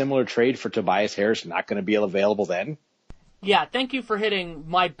substantially similar trade for Tobias Harris not going to be available then? Yeah, thank you for hitting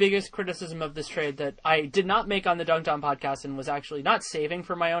my biggest criticism of this trade that I did not make on the Dunked On podcast and was actually not saving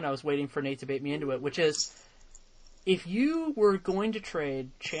for my own. I was waiting for Nate to bait me into it, which is, if you were going to trade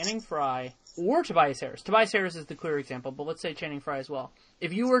Channing Frye or Tobias Harris is the clear example, but let's say Channing Frye as well.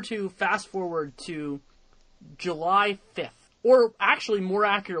 If you were to fast forward to July 5th, or actually more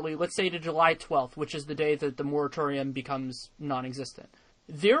accurately, let's say to July 12th, which is the day that the moratorium becomes non-existent,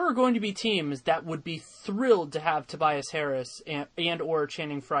 there are going to be teams that would be thrilled to have Tobias Harris and or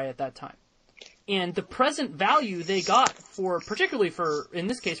Channing Frye at that time. And the present value they got particularly in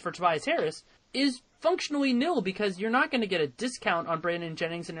this case for Tobias Harris, is functionally nil, because you're not going to get a discount on Brandon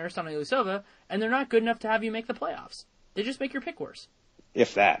Jennings and Aristotle Ilyasova, and they're not good enough to have you make the playoffs. They just make your pick worse.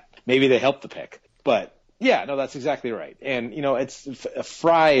 If that. Maybe they help the pick. But, yeah, no, that's exactly right. And,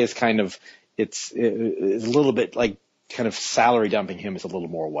 Frye is it's a little bit like kind of salary dumping him is a little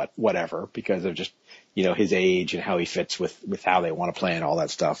more whatever, because of just, his age and how he fits with how they want to play and all that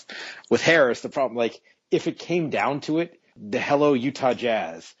stuff. With Harris, the problem, if it came down to it, hello, Utah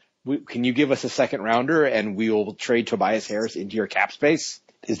Jazz, can you give us a second rounder and we will trade Tobias Harris into your cap space?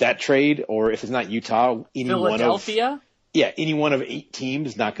 Is that trade? Or if it's not Utah, Philadelphia? Any one of 8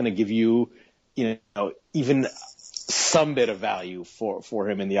 teams not going to give you, even some bit of value for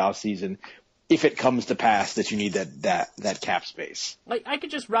him in the offseason, if it comes to pass that you need that cap space. I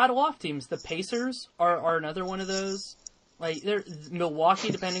could just rattle off teams. The Pacers are another one of those. They're Milwaukee,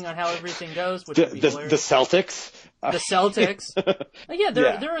 depending on how everything goes, which would be hilarious. The Celtics. The Celtics.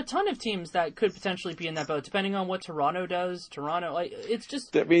 There are a ton of teams that could potentially be in that boat, depending on what Toronto does. It's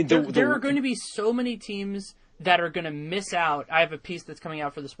just there are going to be so many teams that are going to miss out. I have a piece that's coming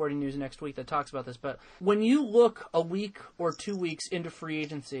out for the Sporting News next week that talks about this, but when you look a week or 2 weeks into free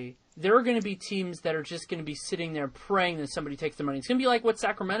agency, there are going to be teams that are just going to be sitting there praying that somebody takes the money. It's going to be like what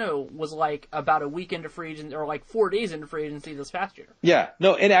Sacramento was like about a week into free agency, or 4 days into free agency this past year. Yeah,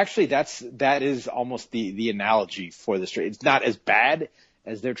 no, and actually that is almost the analogy for this trade. It's not as bad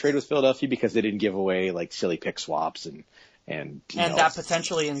as their trade with Philadelphia because they didn't give away silly pick swaps and that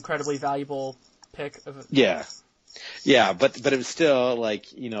potentially incredibly valuable pick of yeah, but it was still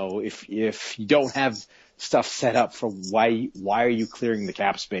if you don't have stuff set up for why are you clearing the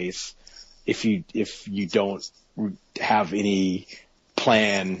cap space if you don't have any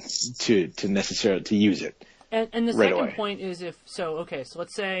plan to necessarily to use it. And the right second away. point is so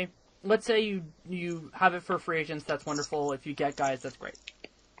let's say you have it for free agents, that's wonderful. If you get guys, that's great.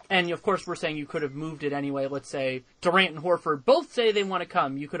 And of course we're saying you could have moved it anyway. Let's say Durant and Horford both say they want to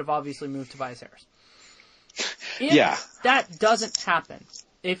come. You could have obviously moved Tobias Harris. If that doesn't happen,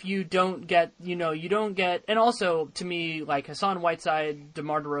 if you don't get, and also to me, Hassan Whiteside,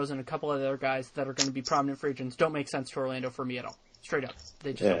 DeMar DeRozan, and a couple of other guys that are going to be prominent free agents don't make sense to Orlando for me at all. Straight up.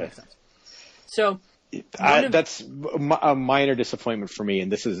 They just don't make sense. So that's a minor disappointment for me, and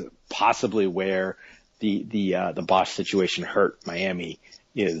this is possibly where the Bosch situation hurt Miami.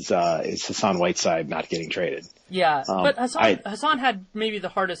 Is Hassan Whiteside not getting traded? Yeah, but Hassan had maybe the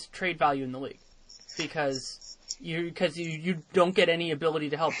hardest trade value in the league because you don't get any ability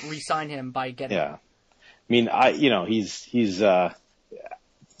to help re-sign him by getting him. I mean, he's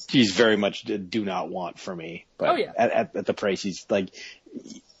very much do not want for me. But at the price he's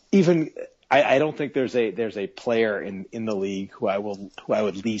I don't think there's a player in the league who I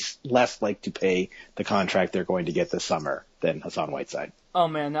would less like to pay the contract they're going to get this summer than Hassan Whiteside. Oh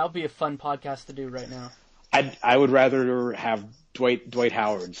man, that would be a fun podcast to do right now. I would rather have Dwight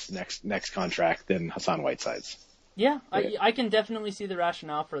Howard's next contract than Hassan Whiteside's. Yeah, I can definitely see the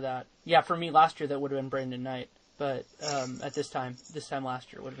rationale for that. Yeah, for me last year that would have been Brandon Knight, but at this time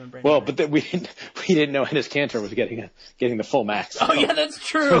last year would have been Brandon. Well, Knight. but we didn't know Enes Kanter was getting the full max. So. Oh yeah, that's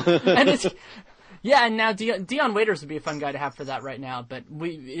true. And now Dion Waiters would be a fun guy to have for that right now, but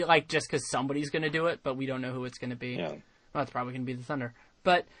we just because somebody's going to do it, but we don't know who it's going to be. Yeah. Well, that's probably going to be the Thunder.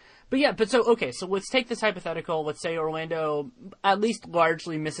 So let's take this hypothetical. Let's say Orlando at least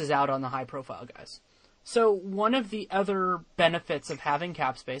largely misses out on the high-profile guys. So one of the other benefits of having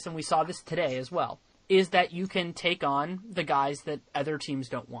cap space, and we saw this today as well, is that you can take on the guys that other teams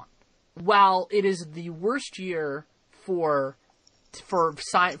don't want. While it is the worst year for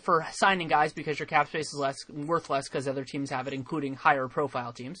signing guys because your cap space is worth less because other teams have it, including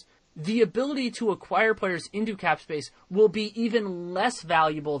higher-profile teams, the ability to acquire players into cap space will be even less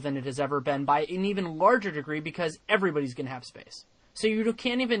valuable than it has ever been by an even larger degree because everybody's going to have space. So you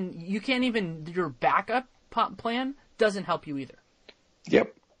can't even your backup plan doesn't help you either.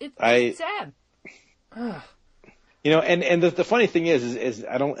 Yep. It's sad. You know, and the funny thing is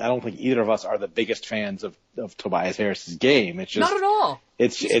I don't think either of us are the biggest fans of Tobias Harris's game. It's just not at all.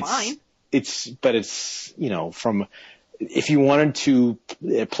 It's fine. But you know, from if you wanted to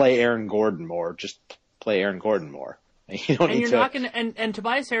play Aaron Gordon more, just play Aaron Gordon more. You don't need to. Not gonna, and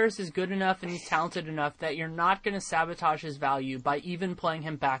Tobias Harris is good enough and he's talented enough that you're not going to sabotage his value by even playing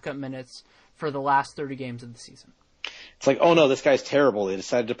him backup minutes for the last 30 games of the season. It's like, oh no, this guy's terrible. They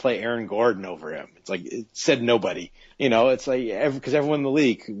decided to play Aaron Gordon over him. It's like, it said nobody. You know, it's like, because everyone in the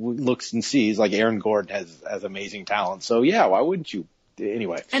league looks and sees like Aaron Gordon has amazing talent. So yeah, why wouldn't you?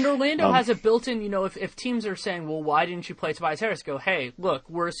 Anyway. And Orlando has a built-in, you know, if teams are saying, well, why didn't you play Tobias Harris? Go, hey, look,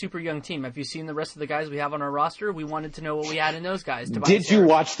 we're a super young team. Have you seen the rest of the guys we have on our roster? We wanted to know what we had in those guys. Did you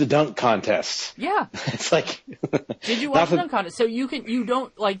watch the dunk contest? Yeah. It's like. Did you watch the dunk contest? So you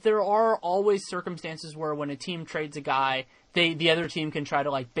don't, like, there are always circumstances where when a team trades a guy, the other team can try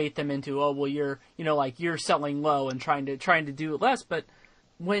to, like, bait them into, oh, well, you're selling low and trying to do it less. But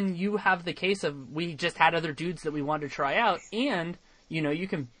when you have the case of, we just had other dudes that we wanted to try out, and you know, you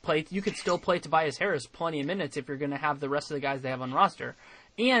could still play Tobias Harris plenty of minutes if you're going to have the rest of the guys they have on roster.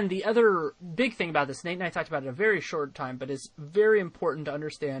 And the other big thing about this, Nate and I talked about it a very short time, but it's very important to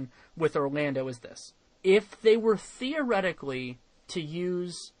understand with Orlando is this. If they were theoretically to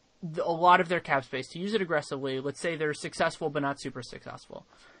use a lot of their cap space, to use it aggressively, let's say they're successful but not super successful,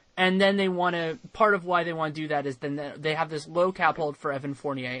 and then part of why they want to do that is then they have this low cap hold for Evan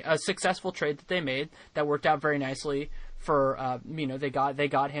Fournier, a successful trade that they made that worked out very nicely. For they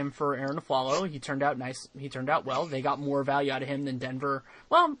got him for Aaron Afflalo. He turned out nice. He turned out well. They got more value out of him than Denver.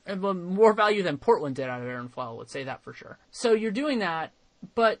 Well, more value than Portland did out of Aaron Afflalo. Let's say that for sure. So you're doing that,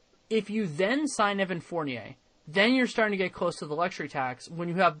 but if you then sign Evan Fournier, then you're starting to get close to the luxury tax when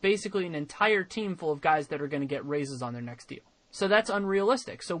you have basically an entire team full of guys that are going to get raises on their next deal. So that's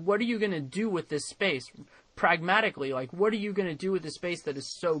unrealistic. So what are you going to do with this space pragmatically? Like, what are you going to do with this space that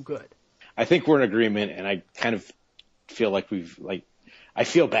is so good? I think we're in agreement, and I kind of feel like I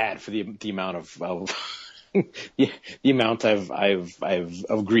feel bad for the amount of the amount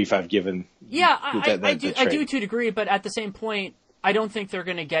of grief I've given. Yeah, I do to a degree, but at the same point, I don't think they're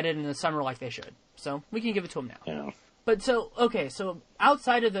going to get it in the summer like they should. So we can give it to them now. Yeah. But so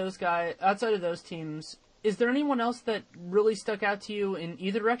outside of those guys, outside of those teams, is there anyone else that really stuck out to you in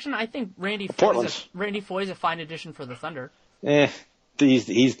either direction? I think Randy Foye is a fine addition for the Thunder.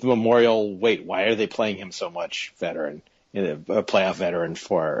 He's the memorial. Wait, why are they playing him so much? Veteran, a playoff veteran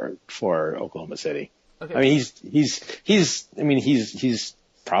for Oklahoma City. Okay. I mean, he's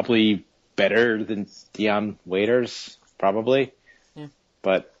probably better than Dion Waiters, probably. Yeah.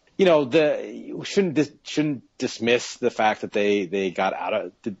 But you know, shouldn't dismiss the fact that they got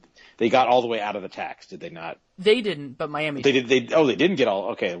all the way out of the tax, did they not? They didn't, but Miami did. They didn't get all.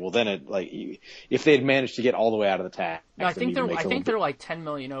 Okay, well then if they had managed to get all the way out of the tax, no, I think they're like $10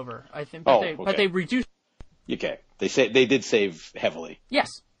 million over. I think, but they reduced. Okay, they did save heavily. Yes.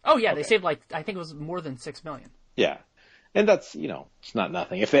 Oh yeah, okay. They saved I think it was more than $6 million. Yeah, and that's it's not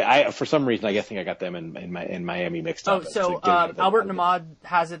nothing. If for some reason I think I got them in Miami mixed up. Oh, so Albert Namad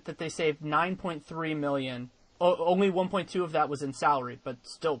has it that they saved $9.3 million. Only 1.2 of that was in salary, but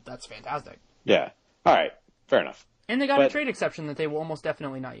still, that's fantastic. Yeah. All right. Fair enough. And they got a trade exception that they will almost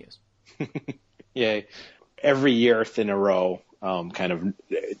definitely not use. Yeah. Every year in a row, kind of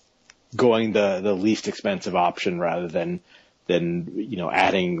going the least expensive option rather than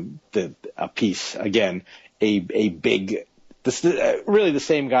adding a piece. Again, a big. Really the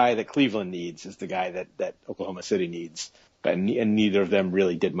same guy that Cleveland needs is the guy that Oklahoma City needs, and neither of them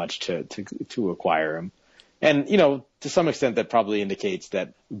really did much to acquire him. And, to some extent, that probably indicates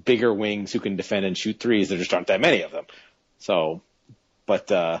that bigger wings who can defend and shoot threes, there just aren't that many of them. So,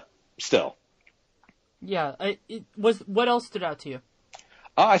 but still. Yeah. What else stood out to you?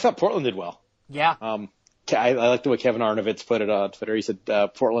 I thought Portland did well. Yeah. I like the way Kevin Arnovitz put it on Twitter. He said,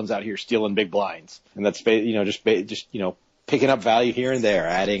 Portland's out here stealing big blinds. And that's, just picking up value here and there,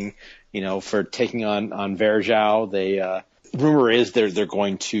 adding, for taking on Verjao. They, rumor is they're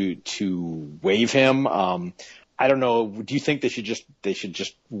going to waive him. I don't know. Do you think they should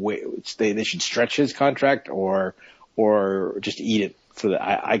just wait? They should stretch his contract or just eat it for the?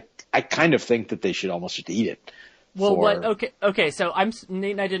 I kind of think that they should almost just eat it. Well, okay. So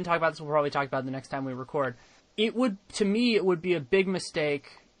Nate and I didn't talk about this. We'll probably talk about it the next time we record. It would be a big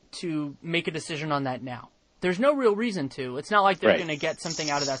mistake to make a decision on that now. There's no real reason to. It's not like they're Right. going to get something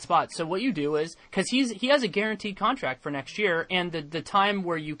out of that spot. So what you do is, because he has a guaranteed contract for next year, and the time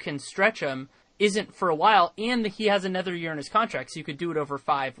where you can stretch him isn't for a while, and he has another year in his contract, so you could do it over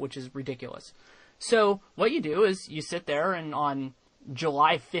 5, which is ridiculous. So what you do is you sit there and on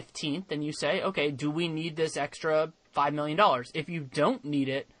July 15th and you say, okay, do we need this extra $5 million? If you don't need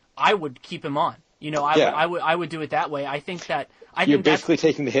it, I would keep him on. I would do it that way. I think you're basically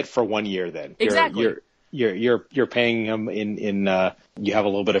taking the hit for 1 year then. Exactly. You're paying him in you have a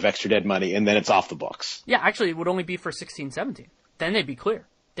little bit of extra dead money, and then it's off the books. Yeah, actually, it would only be for 16-17. Then they'd be clear.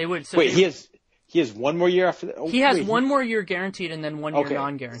 They would. So Wait, he has 1 more year after that? He has 1 more year guaranteed and then 1 year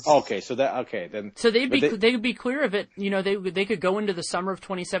non-guaranteed. Okay, then. So they would be clear of it. They could go into the summer of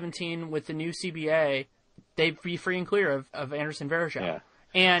 2017 with the new CBA. They'd be free and clear of Anderson Varejao. Yeah.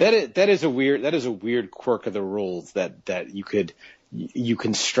 And that is a weird quirk of the rules that you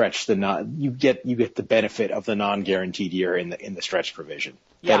can stretch you get the benefit of the non-guaranteed year in the stretch provision.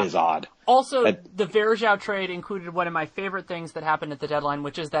 Yeah. That is odd. Also, the Varejao trade included one of my favorite things that happened at the deadline,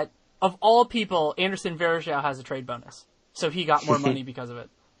 which is that of all people, Anderson Varejao has a trade bonus, so he got more money because of it.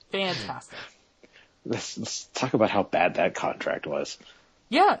 Fantastic. Let's talk about how bad that contract was.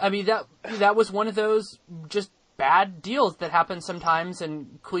 Yeah, I mean that was one of those just bad deals that happen sometimes.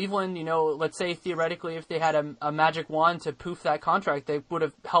 And Cleveland, let's say theoretically, if they had a magic wand to poof that contract, they would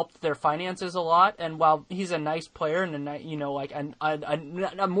have helped their finances a lot. And while he's a nice player and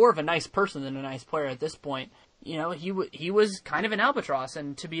a more of a nice person than a nice player at this point, he was kind of an albatross.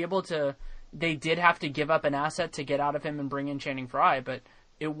 And to be able to, they did have to give up an asset to get out of him and bring in Channing Frye, but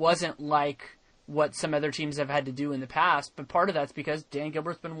it wasn't like what some other teams have had to do in the past. But part of that's because Dan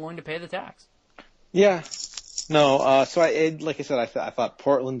Gilbert's been willing to pay the tax. Yeah. No, so like I said, I thought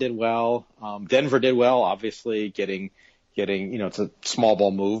Portland did well. Denver did well, obviously getting, it's a small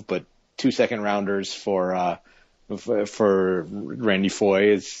ball move, but 2 second rounders for Randy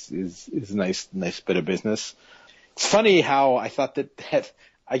Foye is a nice bit of business. It's funny how I thought that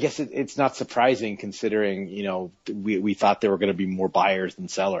I guess it's not surprising considering, we thought there were going to be more buyers than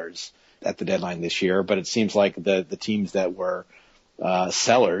sellers at the deadline this year, but it seems like the teams that were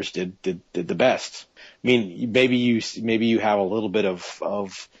sellers did the best. I mean, maybe you have a little bit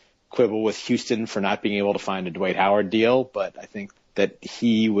of quibble with Houston for not being able to find a Dwight Howard deal, but I think that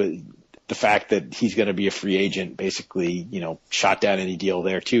the fact that he's going to be a free agent basically, shot down any deal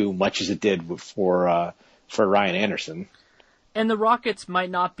there too, much as it did for Ryan Anderson. And the Rockets might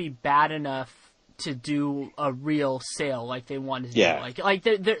not be bad enough to do a real sale like they wanted to do. Yeah. Like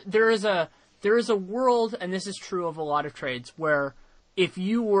there is a world, and this is true of a lot of trades, where if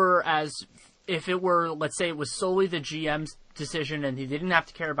it were, let's say it was solely the GM's decision and they didn't have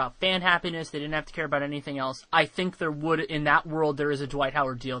to care about fan happiness, they didn't have to care about anything else, I think in that world, there is a Dwight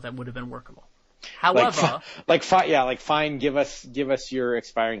Howard deal that would have been workable. However, fine, give us your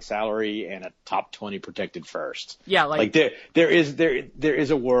expiring salary and a top 20 protected first. Yeah, there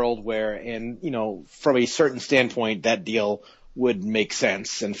is a world where, and from a certain standpoint, that deal would make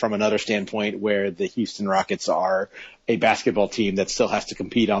sense, and from another standpoint, where the Houston Rockets are a basketball team that still has to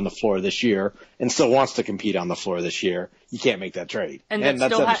compete on the floor this year and still wants to compete on the floor this year, you can't make that trade. And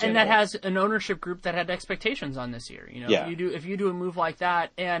that has an ownership group that had expectations on this year. Yeah. If you do a move like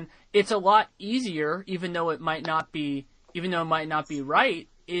that, and it's a lot easier, even though it might not be right.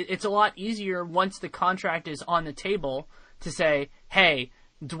 It's a lot easier once the contract is on the table to say, hey,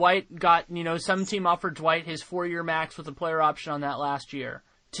 Dwight got, some team offered Dwight his 4-year max with a player option on that last year.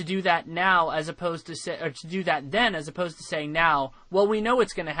 To do that now, as opposed to saying now, well, we know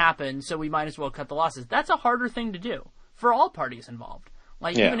it's going to happen, so we might as well cut the losses. That's a harder thing to do for all parties involved.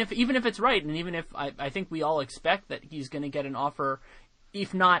 Even if it's right, and even if I think we all expect that he's going to get an offer,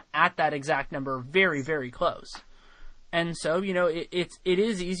 if not at that exact number, very, very close. And so, it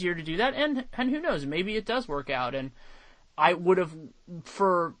is easier to do that, and who knows, maybe it does work out. And I would have,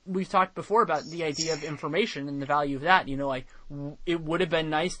 we've talked before about the idea of information and the value of that. It would have been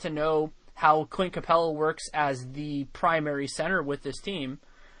nice to know how Clint Capella works as the primary center with this team,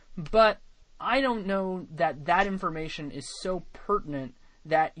 but I don't know that information is so pertinent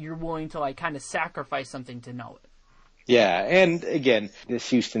that you're willing to kind of sacrifice something to know it. Yeah, and again, this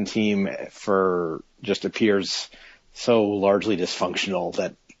Houston team just appears so largely dysfunctional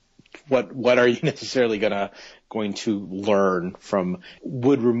that what are you necessarily going to learn from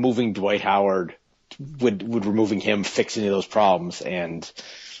would removing Dwight Howard, would removing him fix any of those problems? And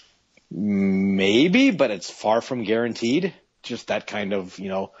maybe, but it's far from guaranteed. Just that kind of,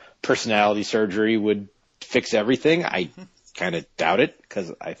 personality surgery would fix everything. I kind of doubt it,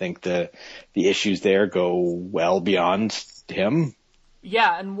 because I think the issues there go well beyond him.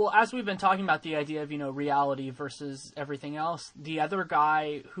 Yeah, and well, as we've been talking about the idea of, reality versus everything else, the other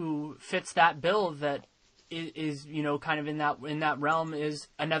guy who fits that bill that is kind of in that realm is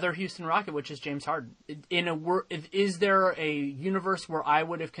another Houston Rocket, which is James Harden. Is there a universe where I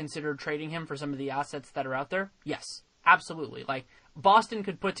would have considered trading him for some of the assets that are out there? Yes, absolutely. Like, Boston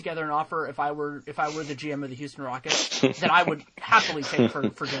could put together an offer if I were the GM of the Houston Rockets that I would happily take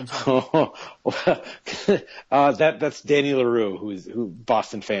for James Harden. That's Danny LaRue, who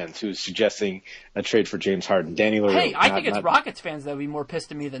Boston fans, who's suggesting a trade for James Harden. Danny LaRue. Hey, I think it's Rockets fans that would be more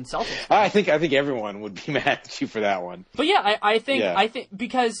pissed at me than Celtics fans. I think everyone would be mad at you for that one. But yeah, I think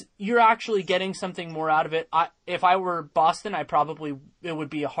because you're actually getting something more out of it. If I were Boston, it would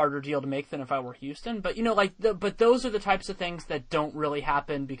be a harder deal to make than if I were Houston. But but those are the types of things that don't really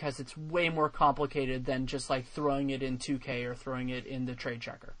happen because it's way more complicated than just like throwing it in 2K or throwing it in the trade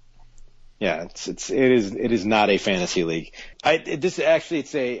checker. Yeah, it is not a fantasy league. If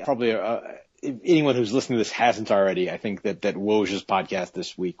anyone who's listening to this hasn't already, I think that Woj's podcast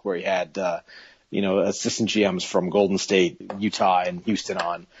this week where he had assistant GMs from Golden State, Utah, and Houston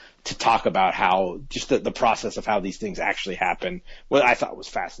on to talk about how just the process of how these things actually happen, what I thought was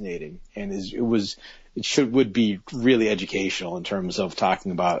fascinating, and would be really educational in terms of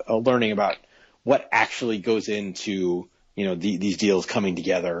talking about learning about what actually goes into these deals coming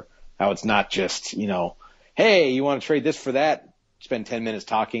together. How it's not just hey, you want to trade this for that? Spend 10 minutes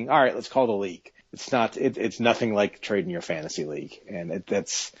talking. All right, let's call the league. It's not. It's nothing like trading your fantasy league, and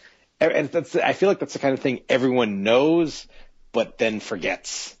that's. I feel like that's the kind of thing everyone knows, but then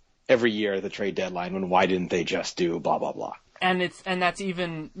forgets every year at the trade deadline. Why didn't they just do blah blah blah? And that's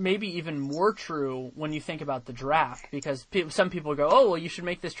maybe even more true when you think about the draft, because some people go, oh well, you should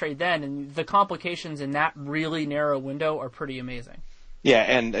make this trade then, and the complications in that really narrow window are pretty amazing. Yeah,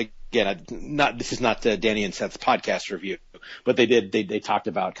 and again, this is not Danny and Seth's podcast review, but they talked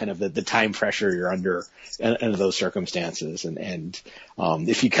about kind of the time pressure you're under those circumstances, and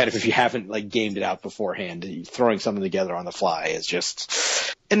if you haven't like gamed it out beforehand, throwing something together on the fly is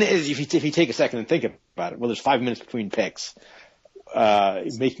just. And if you take a second and think about it, well, there's 5 minutes between picks.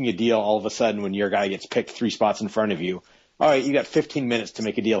 Making a deal all of a sudden when your guy gets picked 3 spots in front of you. All right, you got 15 minutes to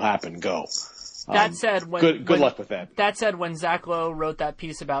make a deal happen. Go. That said, good luck with that. That said, when Zach Lowe wrote that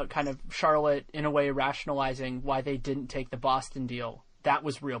piece about kind of Charlotte in a way rationalizing why they didn't take the Boston deal, that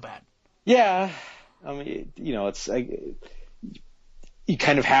was real bad. Yeah, I mean, it's you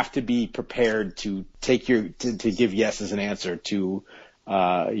kind of have to be prepared to take to give yes as an answer to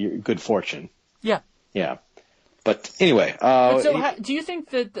your good fortune. Yeah. Yeah. But anyway, do you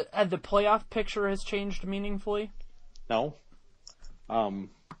think that the playoff picture has changed meaningfully? No.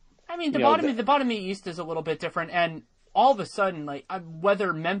 I mean, the bottom of the East is a little bit different, and all of a sudden, like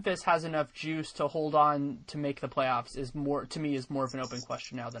whether Memphis has enough juice to hold on to make the playoffs is more of an open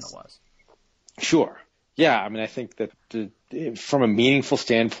question now than it was. Sure. Yeah, I mean, I think that from a meaningful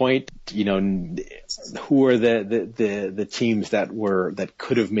standpoint, who are the teams that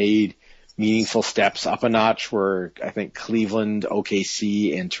could have made meaningful steps up a notch were, I think, Cleveland,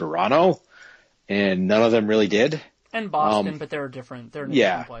 OKC, and Toronto, and none of them really did. And Boston, but they're different. They're in a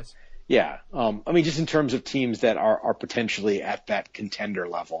different place. Yeah. I mean, just in terms of teams that are potentially at that contender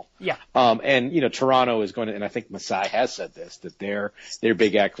level. Yeah. And Toronto is going to, and I think Masai has said this, that their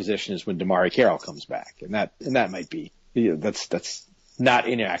big acquisition is when DeMarre Carroll comes back, and that might be, that's not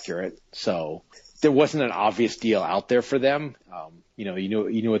inaccurate. So there wasn't an obvious deal out there for them. You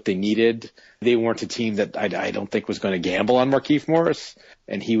knew what they needed. They weren't a team that I don't think was going to gamble on Markieff Morris,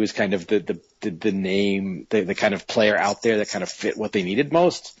 and he was kind of the name, the kind of player out there that kind of fit what they needed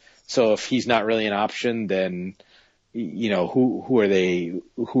most. So if he's not really an option, then who are they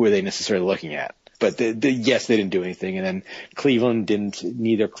necessarily looking at? But yes, they didn't do anything, and then Cleveland didn't.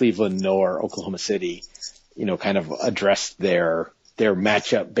 Neither Cleveland nor Oklahoma City, kind of addressed their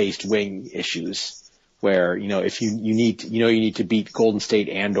matchup based wing issues. Where if you need to beat Golden State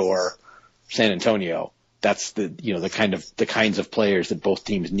and or San Antonio, that's the kinds of players that both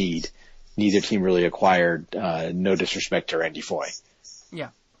teams need. Neither team really acquired. No disrespect to Randy Foye. Yeah,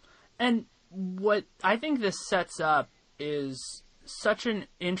 and what I think this sets up is such an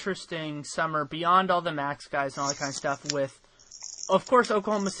interesting summer beyond all the max guys and all that kind of stuff. With, of course,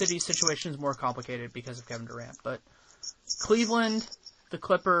 Oklahoma City's situation is more complicated because of Kevin Durant, but Cleveland, the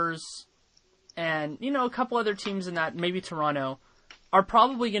Clippers, and, a couple other teams in that, maybe Toronto, are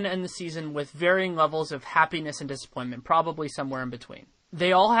probably going to end the season with varying levels of happiness and disappointment, probably somewhere in between.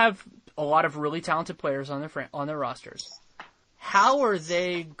 They all have a lot of really talented players on their rosters. How are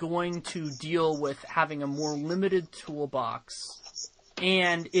they going to deal with having a more limited toolbox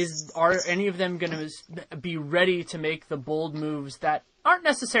And are any of them going to be ready to make the bold moves that aren't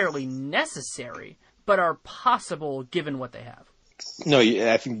necessarily necessary, but are possible given what they have? No,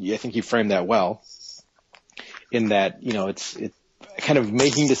 I think you framed that well. In that, it's kind of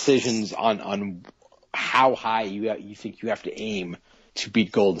making decisions on how high you think you have to aim to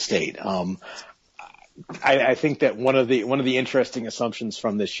beat Golden State. I think that one of the interesting assumptions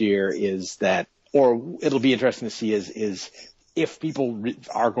from this year is that, or it'll be interesting to see is if people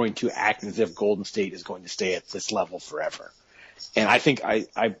are going to act as if Golden State is going to stay at this level forever. And I think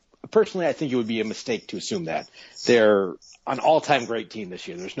personally, I think it would be a mistake to assume that. They're an all-time great team this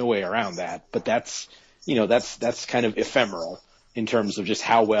year. There's no way around that, but that's kind of ephemeral in terms of just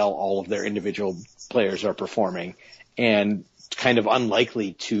how well all of their individual players are performing, and kind of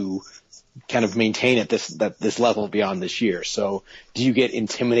unlikely to kind of maintain at this level beyond this year. So do you get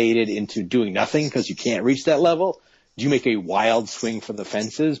intimidated into doing nothing because you can't reach that level? Do you make a wild swing for the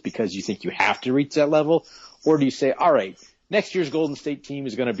fences because you think you have to reach that level? Or do you say, all right, next year's Golden State team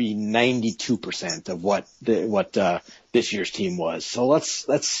is going to be 92% of what this year's team was. So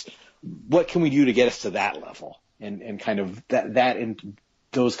what can we do to get us to that level? And kind of that and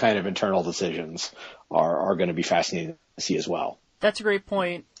those kind of internal decisions are going to be fascinating to see as well. That's a great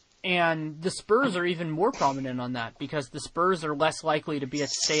point. And the Spurs are even more prominent on that because the Spurs are less likely to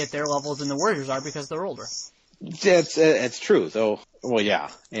stay at their level than the Warriors are because they're older. That's true, though. Well,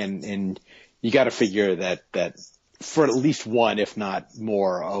 yeah, and you got to figure that for at least one, if not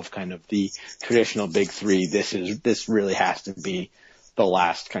more, of kind of the traditional big three, this really has to be the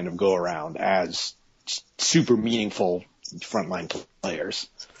last kind of go around as super meaningful frontline players.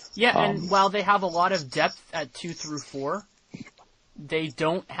 Yeah, and while they have a lot of depth at 2 through 4, they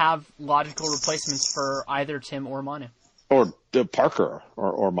don't have logical replacements for either Tim or Manu. Or Parker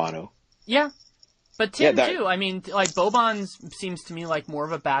or Manu. Yeah. But Tim, too. I mean, like, Boban seems to me like more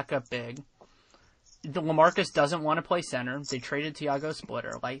of a backup big. LaMarcus doesn't want to play center. They traded Tiago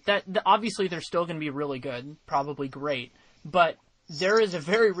Splitter. Like, that. Obviously, they're still going to be really good, probably great. But there is a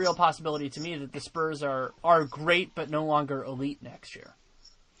very real possibility to me that the Spurs are great but no longer elite next year.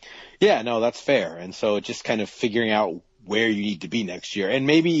 Yeah, no, that's fair. And so just kind of figuring out where you need to be next year. And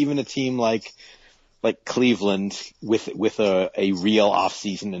maybe even a team like Cleveland with a real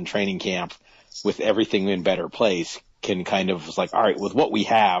offseason and training camp with everything in better place can kind of like, all right, with what we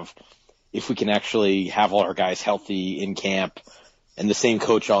have, if we can actually have all our guys healthy in camp and the same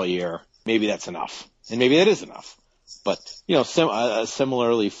coach all year, maybe that's enough. And maybe that is enough. But,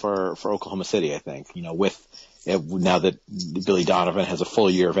 similarly for Oklahoma City, I think, now that Billy Donovan has a full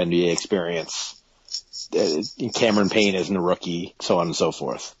year of NBA experience, Cameron Payne isn't a rookie, so on and so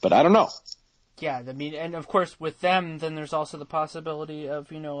forth. But I don't know. Yeah, I mean, and of course with them, then there's also the possibility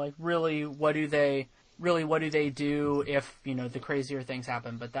of, really what do they do if, the crazier things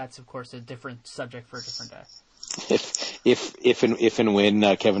happen? But that's, of course, a different subject for a different day. If and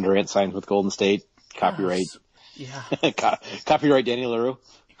when Kevin Durant signs with Golden State, copyright. Yeah. Copyright Daniel LaRue.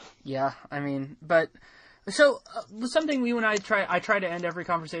 Yeah, I mean, but so something you and I try to end every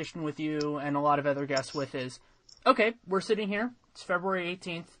conversation with you and a lot of other guests with is, okay, we're sitting here. It's February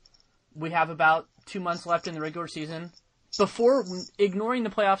 18th. We have about 2 months left in the regular season. Before ignoring the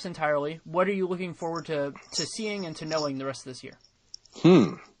playoffs entirely, what are you looking forward to seeing and to knowing the rest of this year?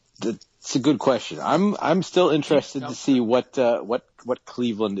 That's a good question. I'm still interested to see what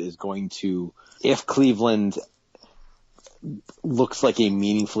Cleveland is going to, if Cleveland looks like a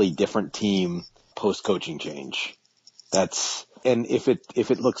meaningfully different team post coaching change. And if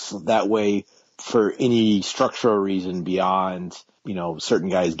it looks that way for any structural reason beyond, certain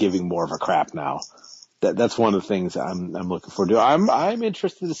guys giving more of a crap now. That's one of the things I'm looking forward to. I'm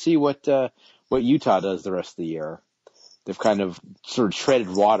interested to see what Utah does the rest of the year. They've kind of sort of treaded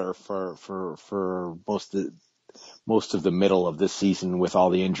water for most of the middle of this season with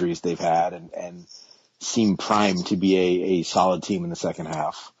all the injuries they've had and seem primed to be a solid team in the second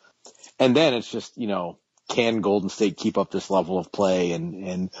half. And then it's just, can Golden State keep up this level of play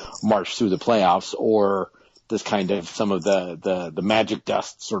and march through the playoffs, or does kind of some of the magic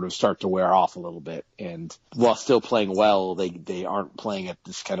dust sort of start to wear off a little bit? And while still playing well, they aren't playing at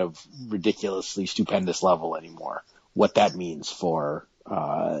this kind of ridiculously stupendous level anymore. What that means for,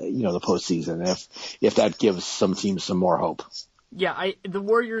 the postseason, if that gives some teams some more hope. Yeah, the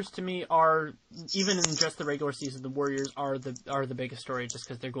Warriors to me are, even in just the regular season, the Warriors are the biggest story just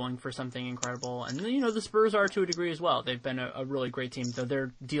because they're going for something incredible. And, the Spurs are to a degree as well. They've been a really great team, though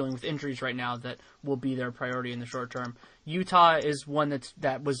they're dealing with injuries right now that will be their priority in the short term. Utah is one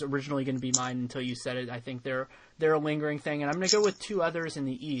that was originally going to be mine until you said it. I think they're a lingering thing. And I'm going to go with two others in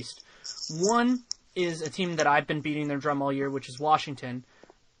the East. One is a team that I've been beating their drum all year, which is Washington.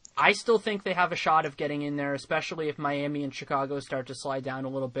 I still think they have a shot of getting in there, especially if Miami and Chicago start to slide down a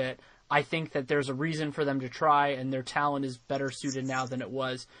little bit. I think that there's a reason for them to try, and their talent is better suited now than it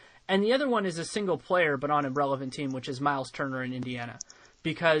was. And the other one is a single player, but on a relevant team, which is Miles Turner in Indiana.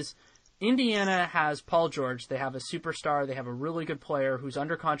 Because Indiana has Paul George. They have a superstar. They have a really good player who's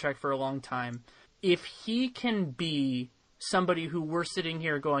under contract for a long time. If he can be somebody who we're sitting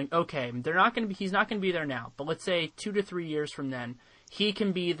here going, okay, he's not going to be there now, but let's say 2 to 3 years from then, he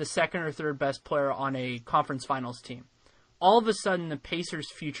can be the second or third best player on a conference finals team. All of a sudden, the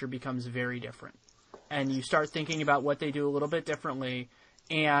Pacers' future becomes very different. And you start thinking about what they do a little bit differently,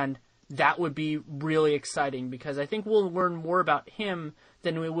 and that would be really exciting because I think we'll learn more about him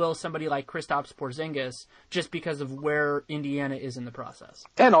than we will somebody like Kristaps Porzingis just because of where Indiana is in the process.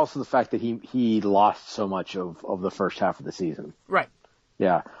 And also the fact that he lost so much of the first half of the season. Right.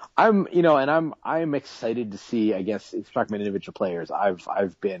 Yeah. I'm excited to see, I guess, if talking about individual players,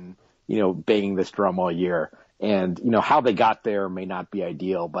 I've been, banging this drum all year. And, how they got there may not be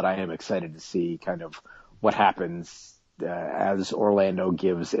ideal, but I am excited to see kind of what happens as Orlando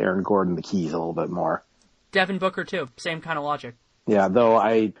gives Aaron Gordon the keys a little bit more. Devin Booker, too. Same kind of logic. Yeah,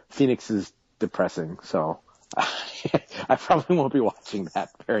 though Phoenix is depressing, so I probably won't be watching that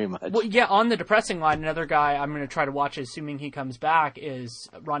very much. Well, yeah, on the depressing line, another guy I'm going to try to watch, assuming he comes back, is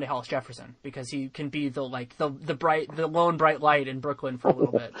Rondae Hollis Jefferson, because he can be the lone bright light in Brooklyn for a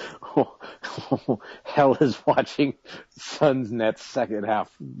little bit. Hell is watching Suns Nets second half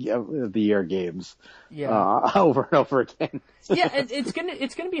of the year games. Yeah. Over and over again. Yeah, it's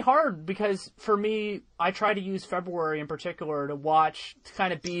gonna be hard because for me, I try to use February in particular to watch, to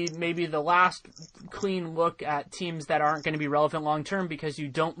kind of be maybe the last clean look at teams that aren't going to be relevant long term, because you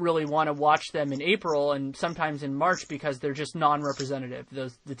don't really want to watch them in April and sometimes in March because they're just non-representative.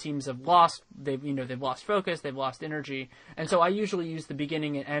 The teams have lost, they've lost focus, they've lost energy, and so I usually use the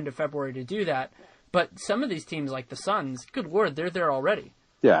beginning and end of February to do that. But some of these teams, like the Suns, good lord, they're there already.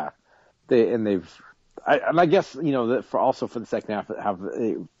 Yeah, I guess, for the second half,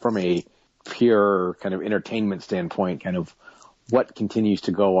 from a pure kind of entertainment standpoint, kind of what continues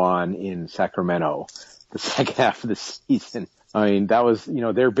to go on in Sacramento the second half of the season. I mean, that was,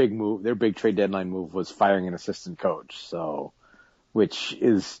 their big move, their big trade deadline move was firing an assistant coach. So, which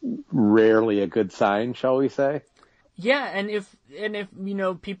is rarely a good sign, shall we say? Yeah, and if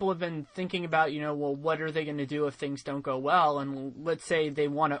people have been thinking about, well, what are they going to do if things don't go well? And let's say they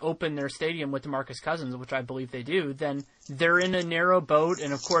want to open their stadium with DeMarcus Cousins, which I believe they do, then they're in a narrow boat.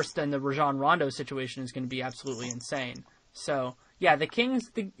 And of course, then the Rajon Rondo situation is going to be absolutely insane. So yeah, the Kings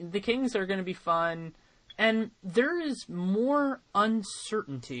are going to be fun. And there is more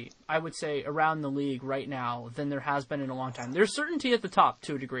uncertainty, I would say, around the league right now than there has been in a long time. There's certainty at the top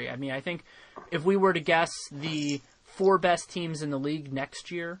to a degree. I mean, I think if we were to guess the 4 best teams in the league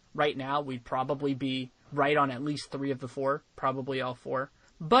next year, right now, we'd probably be right on at least 3 of the 4, probably all 4.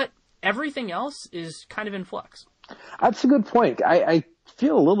 But everything else is kind of in flux. That's a good point. I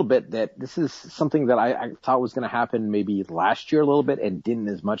feel a little bit that this is something that I thought was going to happen maybe last year a little bit and didn't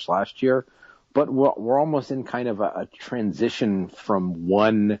as much last year. But we're almost in kind of a transition from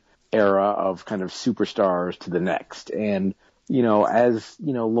one era of kind of superstars to the next. And, as,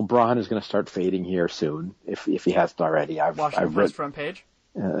 LeBron is going to start fading here soon, if he hasn't already. Washington Post front page?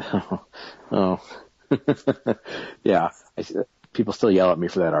 Yeah. People still yell at me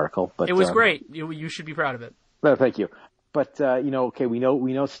for that article. But it was great. You should be proud of it. No, thank you. But, okay, we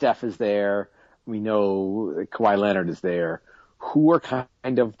know Steph is there. We know Kawhi Leonard is there. Who are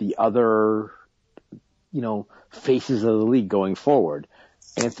kind of the other, faces of the league going forward?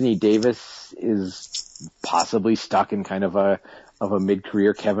 Anthony Davis is possibly stuck in kind of a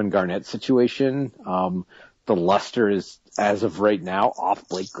mid-career Kevin Garnett situation. The luster is, as of right now, off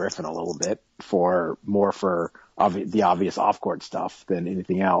Blake Griffin a little bit for the obvious off-court stuff than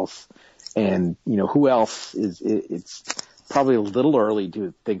anything else. And, who else it's probably a little early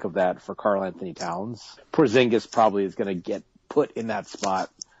to think of that for Karl Anthony Towns. Porzingis probably is going to get put in that spot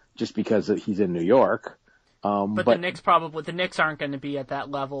just because he's in New York. But the Knicks aren't going to be at that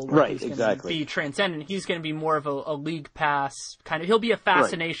level where right, he's going exactly. to be transcendent. He's going to be more of a league pass kind of. He'll be a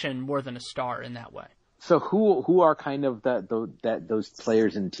fascination right. more than a star in that way. So who are kind of those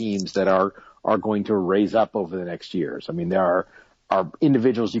players and teams that are going to raise up over the next years? I mean, there are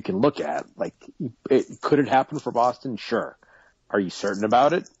individuals you can look at. Like, could it happen for Boston? Sure. Are you certain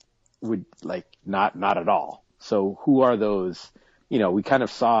about it? Not at all. So who are those? We kind of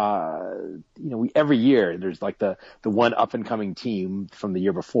saw, every year there's like the one up and coming team from the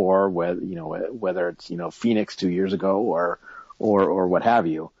year before, whether it's, Phoenix 2 years ago or what have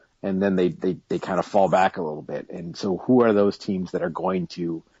you. and then they kind of fall back a little bit. And so who are those teams that are going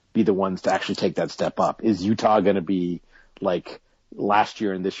to be the ones to actually take that step up? Is Utah going to be like last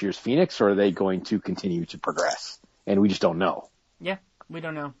year and this year's Phoenix, or are they going to continue to progress? And we just don't know. Yeah, we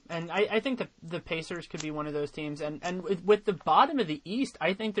don't know. And I think that the Pacers could be one of those teams. And with the bottom of the East,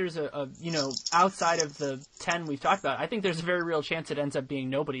 I think there's a outside of the 10 we've talked about, I think there's a very real chance it ends up being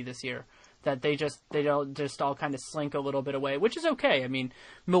nobody this year. That they don't just all kind of slink a little bit away, which is okay. I mean,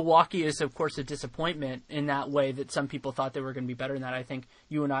 Milwaukee is, of course, a disappointment in that way that some people thought they were going to be better than that. I think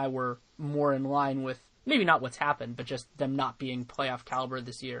you and I were more in line with maybe not what's happened, but just them not being playoff caliber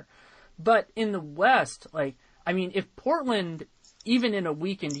this year. But in the West, if Portland, even in a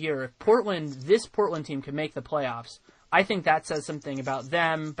weakened year, if this Portland team can make the playoffs, I think that says something about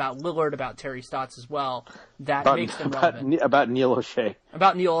them, about Lillard, about Terry Stotts as well, that makes them relevant. About Neil O'Shea.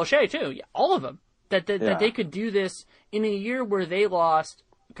 About Neil O'Shea, too. Yeah, all of them. That they could do this in a year where they lost,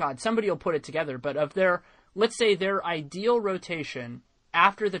 God, somebody will put it together, but of let's say their ideal rotation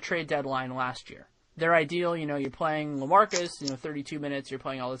after the trade deadline last year. Their ideal, you're playing LaMarcus, 32 minutes, you're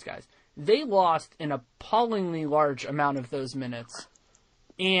playing all those guys. They lost an appallingly large amount of those minutes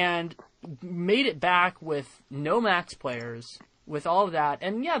and made it back with no max players, with all of that.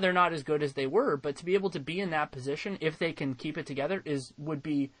 And yeah, they're not as good as they were, but to be able to be in that position, if they can keep it together, would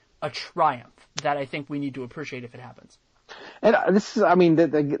be a triumph that I think we need to appreciate if it happens. And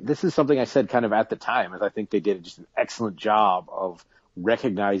this is something I said kind of at the time, is I think they did just an excellent job of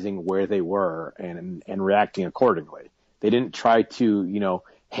recognizing where they were and reacting accordingly. They didn't try to,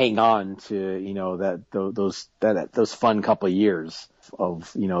 hang on to, those fun couple of years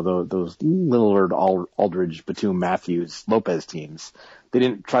of, those Lillard, Aldridge, Batum, Matthews, Lopez teams. They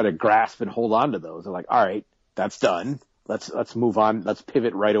didn't try to grasp and hold on to those. They're like, all right, that's done. Let's move on. Let's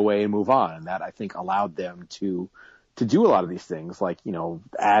pivot right away and move on. And that, I think, allowed them to do a lot of these things, like,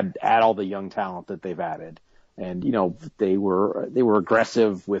 add all the young talent that they've added. And, they were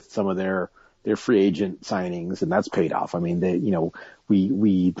aggressive with some of their free agent signings, and that's paid off. I mean,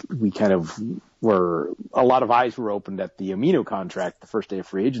 we kind of a lot of eyes were opened at the Amino contract the first day of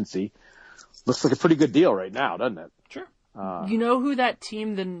free agency. Looks like a pretty good deal right now, doesn't it? Sure. You know who that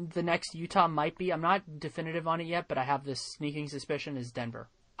team, the next Utah might be? I'm not definitive on it yet, but I have this sneaking suspicion is Denver.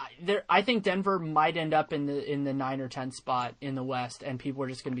 I think Denver might end up in the 9 or 10 spot in the West, and people are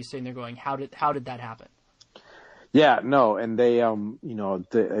just going to be sitting there going, how did that happen? Yeah, no, and they,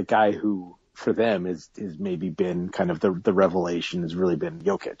 a guy who for them is maybe been kind of the revelation has really been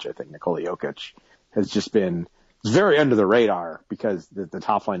Jokic. I think Nikola Jokic has just been very under the radar because the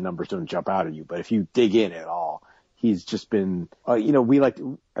top line numbers don't jump out at you. But if you dig in at all, he's just been, I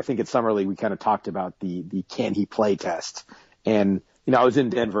think at Summer League we kind of talked about the can he play test. And, I was in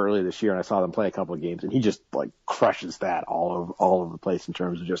Denver earlier this year and I saw them play a couple of games and he just crushes that all over the place in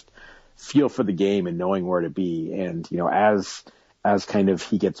terms of just feel for the game and knowing where to be. And, as kind of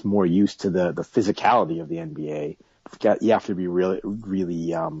he gets more used to the physicality of the NBA, you have to be really,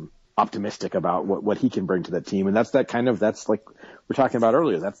 really, optimistic about what he can bring to that team. And that's like we're talking about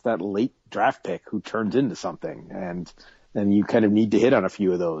earlier, that's that late draft pick who turns into something. And then you kind of need to hit on a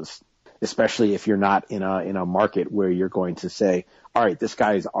few of those, especially if you're not in a market where you're going to say, all right, this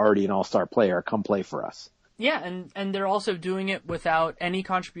guy is already an all-star player, come play for us. Yeah, and they're also doing it without any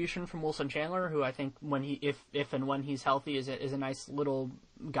contribution from Wilson Chandler, who I think if and when he's healthy is a nice little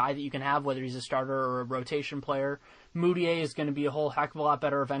guy that you can have, whether he's a starter or a rotation player. Moutier is going to be a whole heck of a lot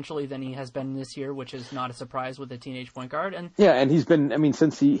better eventually than he has been this year, which is not a surprise with a teenage point guard. And yeah, and he's been,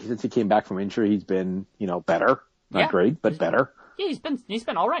 since he came back from injury, he's been, better. Not great, but better. Yeah, he's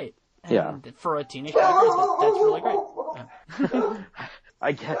been all right. And yeah. For a teenage point guard, that's really great. Yeah.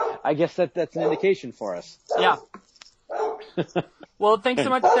 I guess that's an indication for us. Yeah. Well, thanks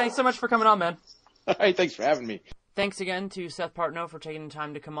so much for coming on, man. All right, thanks for having me. Thanks again to Seth Partnow for taking the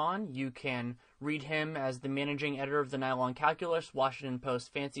time to come on. You can read him as the managing editor of the Nylon Calculus, Washington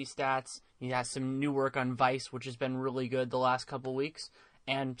Post Fancy Stats. He has some new work on Vice, which has been really good the last couple weeks.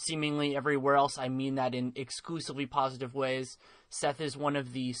 And seemingly everywhere else, I mean that in exclusively positive ways. Seth is one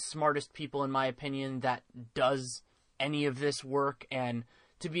of the smartest people, in my opinion, that does any of this work, and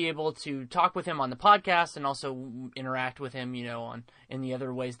to be able to talk with him on the podcast and also interact with him, in the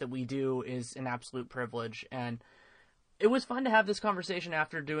other ways that we do is an absolute privilege. And it was fun to have this conversation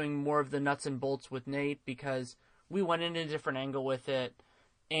after doing more of the nuts and bolts with Nate, because we went in a different angle with it,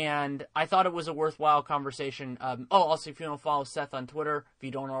 and I thought it was a worthwhile conversation. Also, if you don't follow Seth on Twitter, if you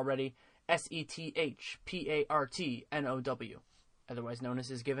don't already, SethPartnow, otherwise known as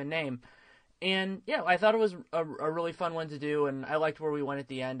his given name. And yeah, I thought it was a really fun one to do, and I liked where we went at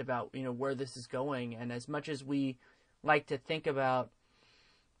the end about, where this is going. And as much as we like to think about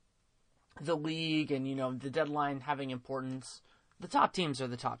the league and, the deadline having importance, the top teams are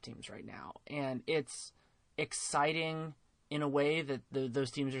the top teams right now. And it's exciting in a way that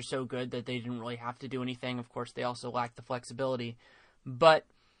those teams are so good that they didn't really have to do anything. Of course, they also lack the flexibility. But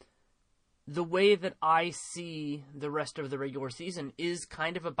the way that I see the rest of the regular season is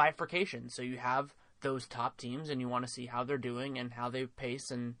kind of a bifurcation. So you have those top teams and you want to see how they're doing and how they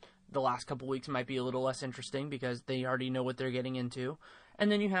pace, and the last couple weeks might be a little less interesting because they already know what they're getting into.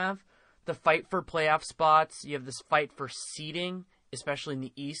 And then you have the fight for playoff spots. You have this fight for seeding, especially in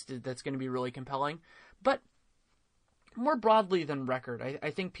the East, that's going to be really compelling. But more broadly than record,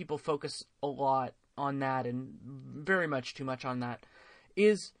 I think people focus a lot on that, and very much too much on that,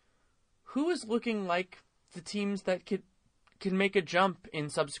 is who is looking like the teams that can make a jump in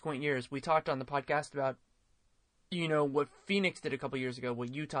subsequent years. We talked on the podcast about, what Phoenix did a couple years ago,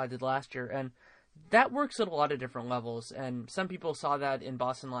 what Utah did last year, and that works at a lot of different levels, and some people saw that in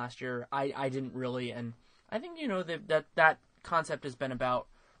Boston last year. I didn't really, and I think, that concept has been about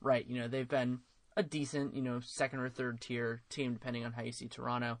right. They've been a decent, second or third tier team, depending on how you see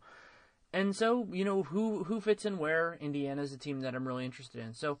Toronto. And so, who fits in where. Indiana's a team that I'm really interested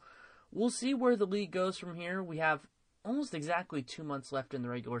in. So we'll see where the league goes from here. We have almost exactly 2 months left in the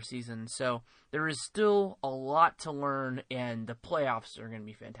regular season, so there is still a lot to learn, and the playoffs are going to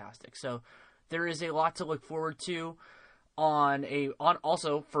be fantastic. So there is a lot to look forward to.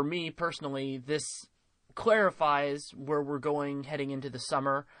 Also, for me personally, this clarifies where we're going heading into the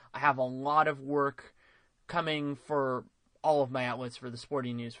summer. I have a lot of work coming for all of my outlets, for the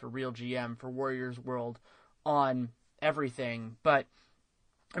Sporting News, for Real GM, for Warriors World, on everything. But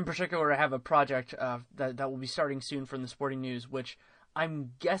in particular, I have a project that will be starting soon from the Sporting News, which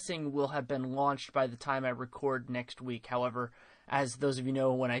I'm guessing will have been launched by the time I record next week. However, as those of you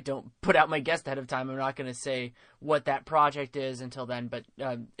know, when I don't put out my guest ahead of time, I'm not going to say what that project is until then. But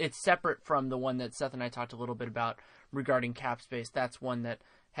it's separate from the one that Seth and I talked a little bit about regarding cap space. That's one that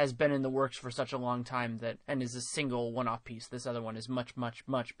has been in the works for such a long time and is a single one-off piece. This other one is much, much,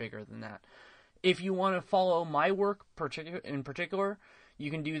 much bigger than that. If you want to follow my work in particular, you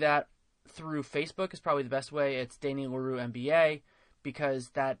can do that through Facebook. Is probably the best way. It's Danny LaRue MBA, because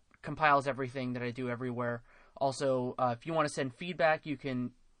that compiles everything that I do everywhere. Also, if you want to send feedback, you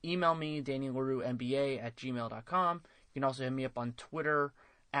can email me, DannyLaRueMBA@gmail.com. You can also hit me up on Twitter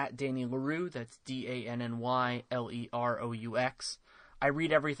 @Danny LaRue. That's DANNYLEROUX. I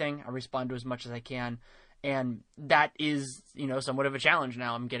read everything. I respond to as much as I can. And that is, somewhat of a challenge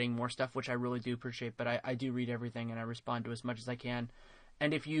now. I'm getting more stuff, which I really do appreciate. But I do read everything, and I respond to as much as I can.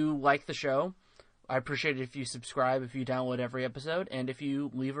 And if you like the show, I appreciate it if you subscribe, if you download every episode, and if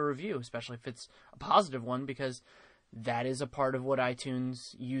you leave a review, especially if it's a positive one, because that is a part of what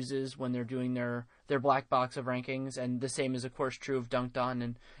iTunes uses when they're doing their black box of rankings. And the same is, of course, true of Dunked On.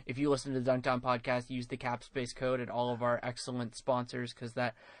 And if you listen to the Dunked On podcast, use the cap space code at all of our excellent sponsors, because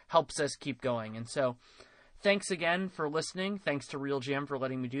that helps us keep going. And so thanks again for listening. Thanks to Real GM for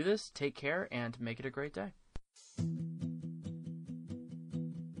letting me do this. Take care and make it a great day.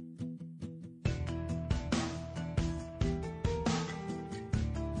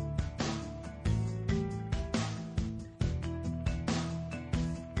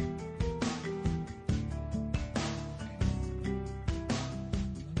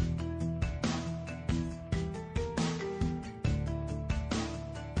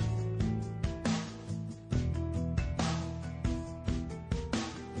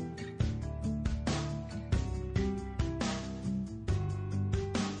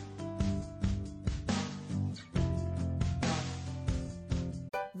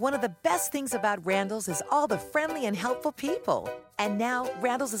 One of the best things about Randall's is all the friendly and helpful people. And now,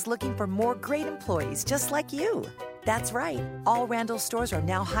 Randall's is looking for more great employees just like you. That's right. All Randall's stores are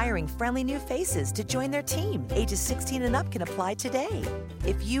now hiring friendly new faces to join their team. Ages 16 and up can apply today.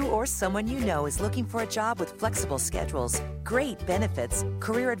 If you or someone you know is looking for a job with flexible schedules, great benefits,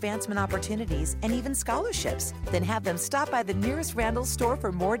 career advancement opportunities, and even scholarships, then have them stop by the nearest Randall's store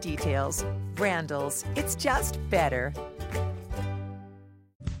for more details. Randall's, it's just better.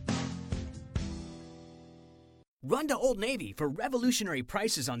 Run to Old Navy for revolutionary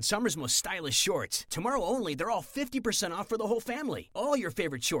prices on summer's most stylish shorts. Tomorrow only, they're all 50% off for the whole family. All your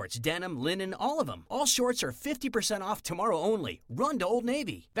favorite shorts, denim, linen, all of them. All shorts are 50% off tomorrow only. Run to Old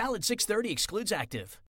Navy. Valid 6/30, excludes active.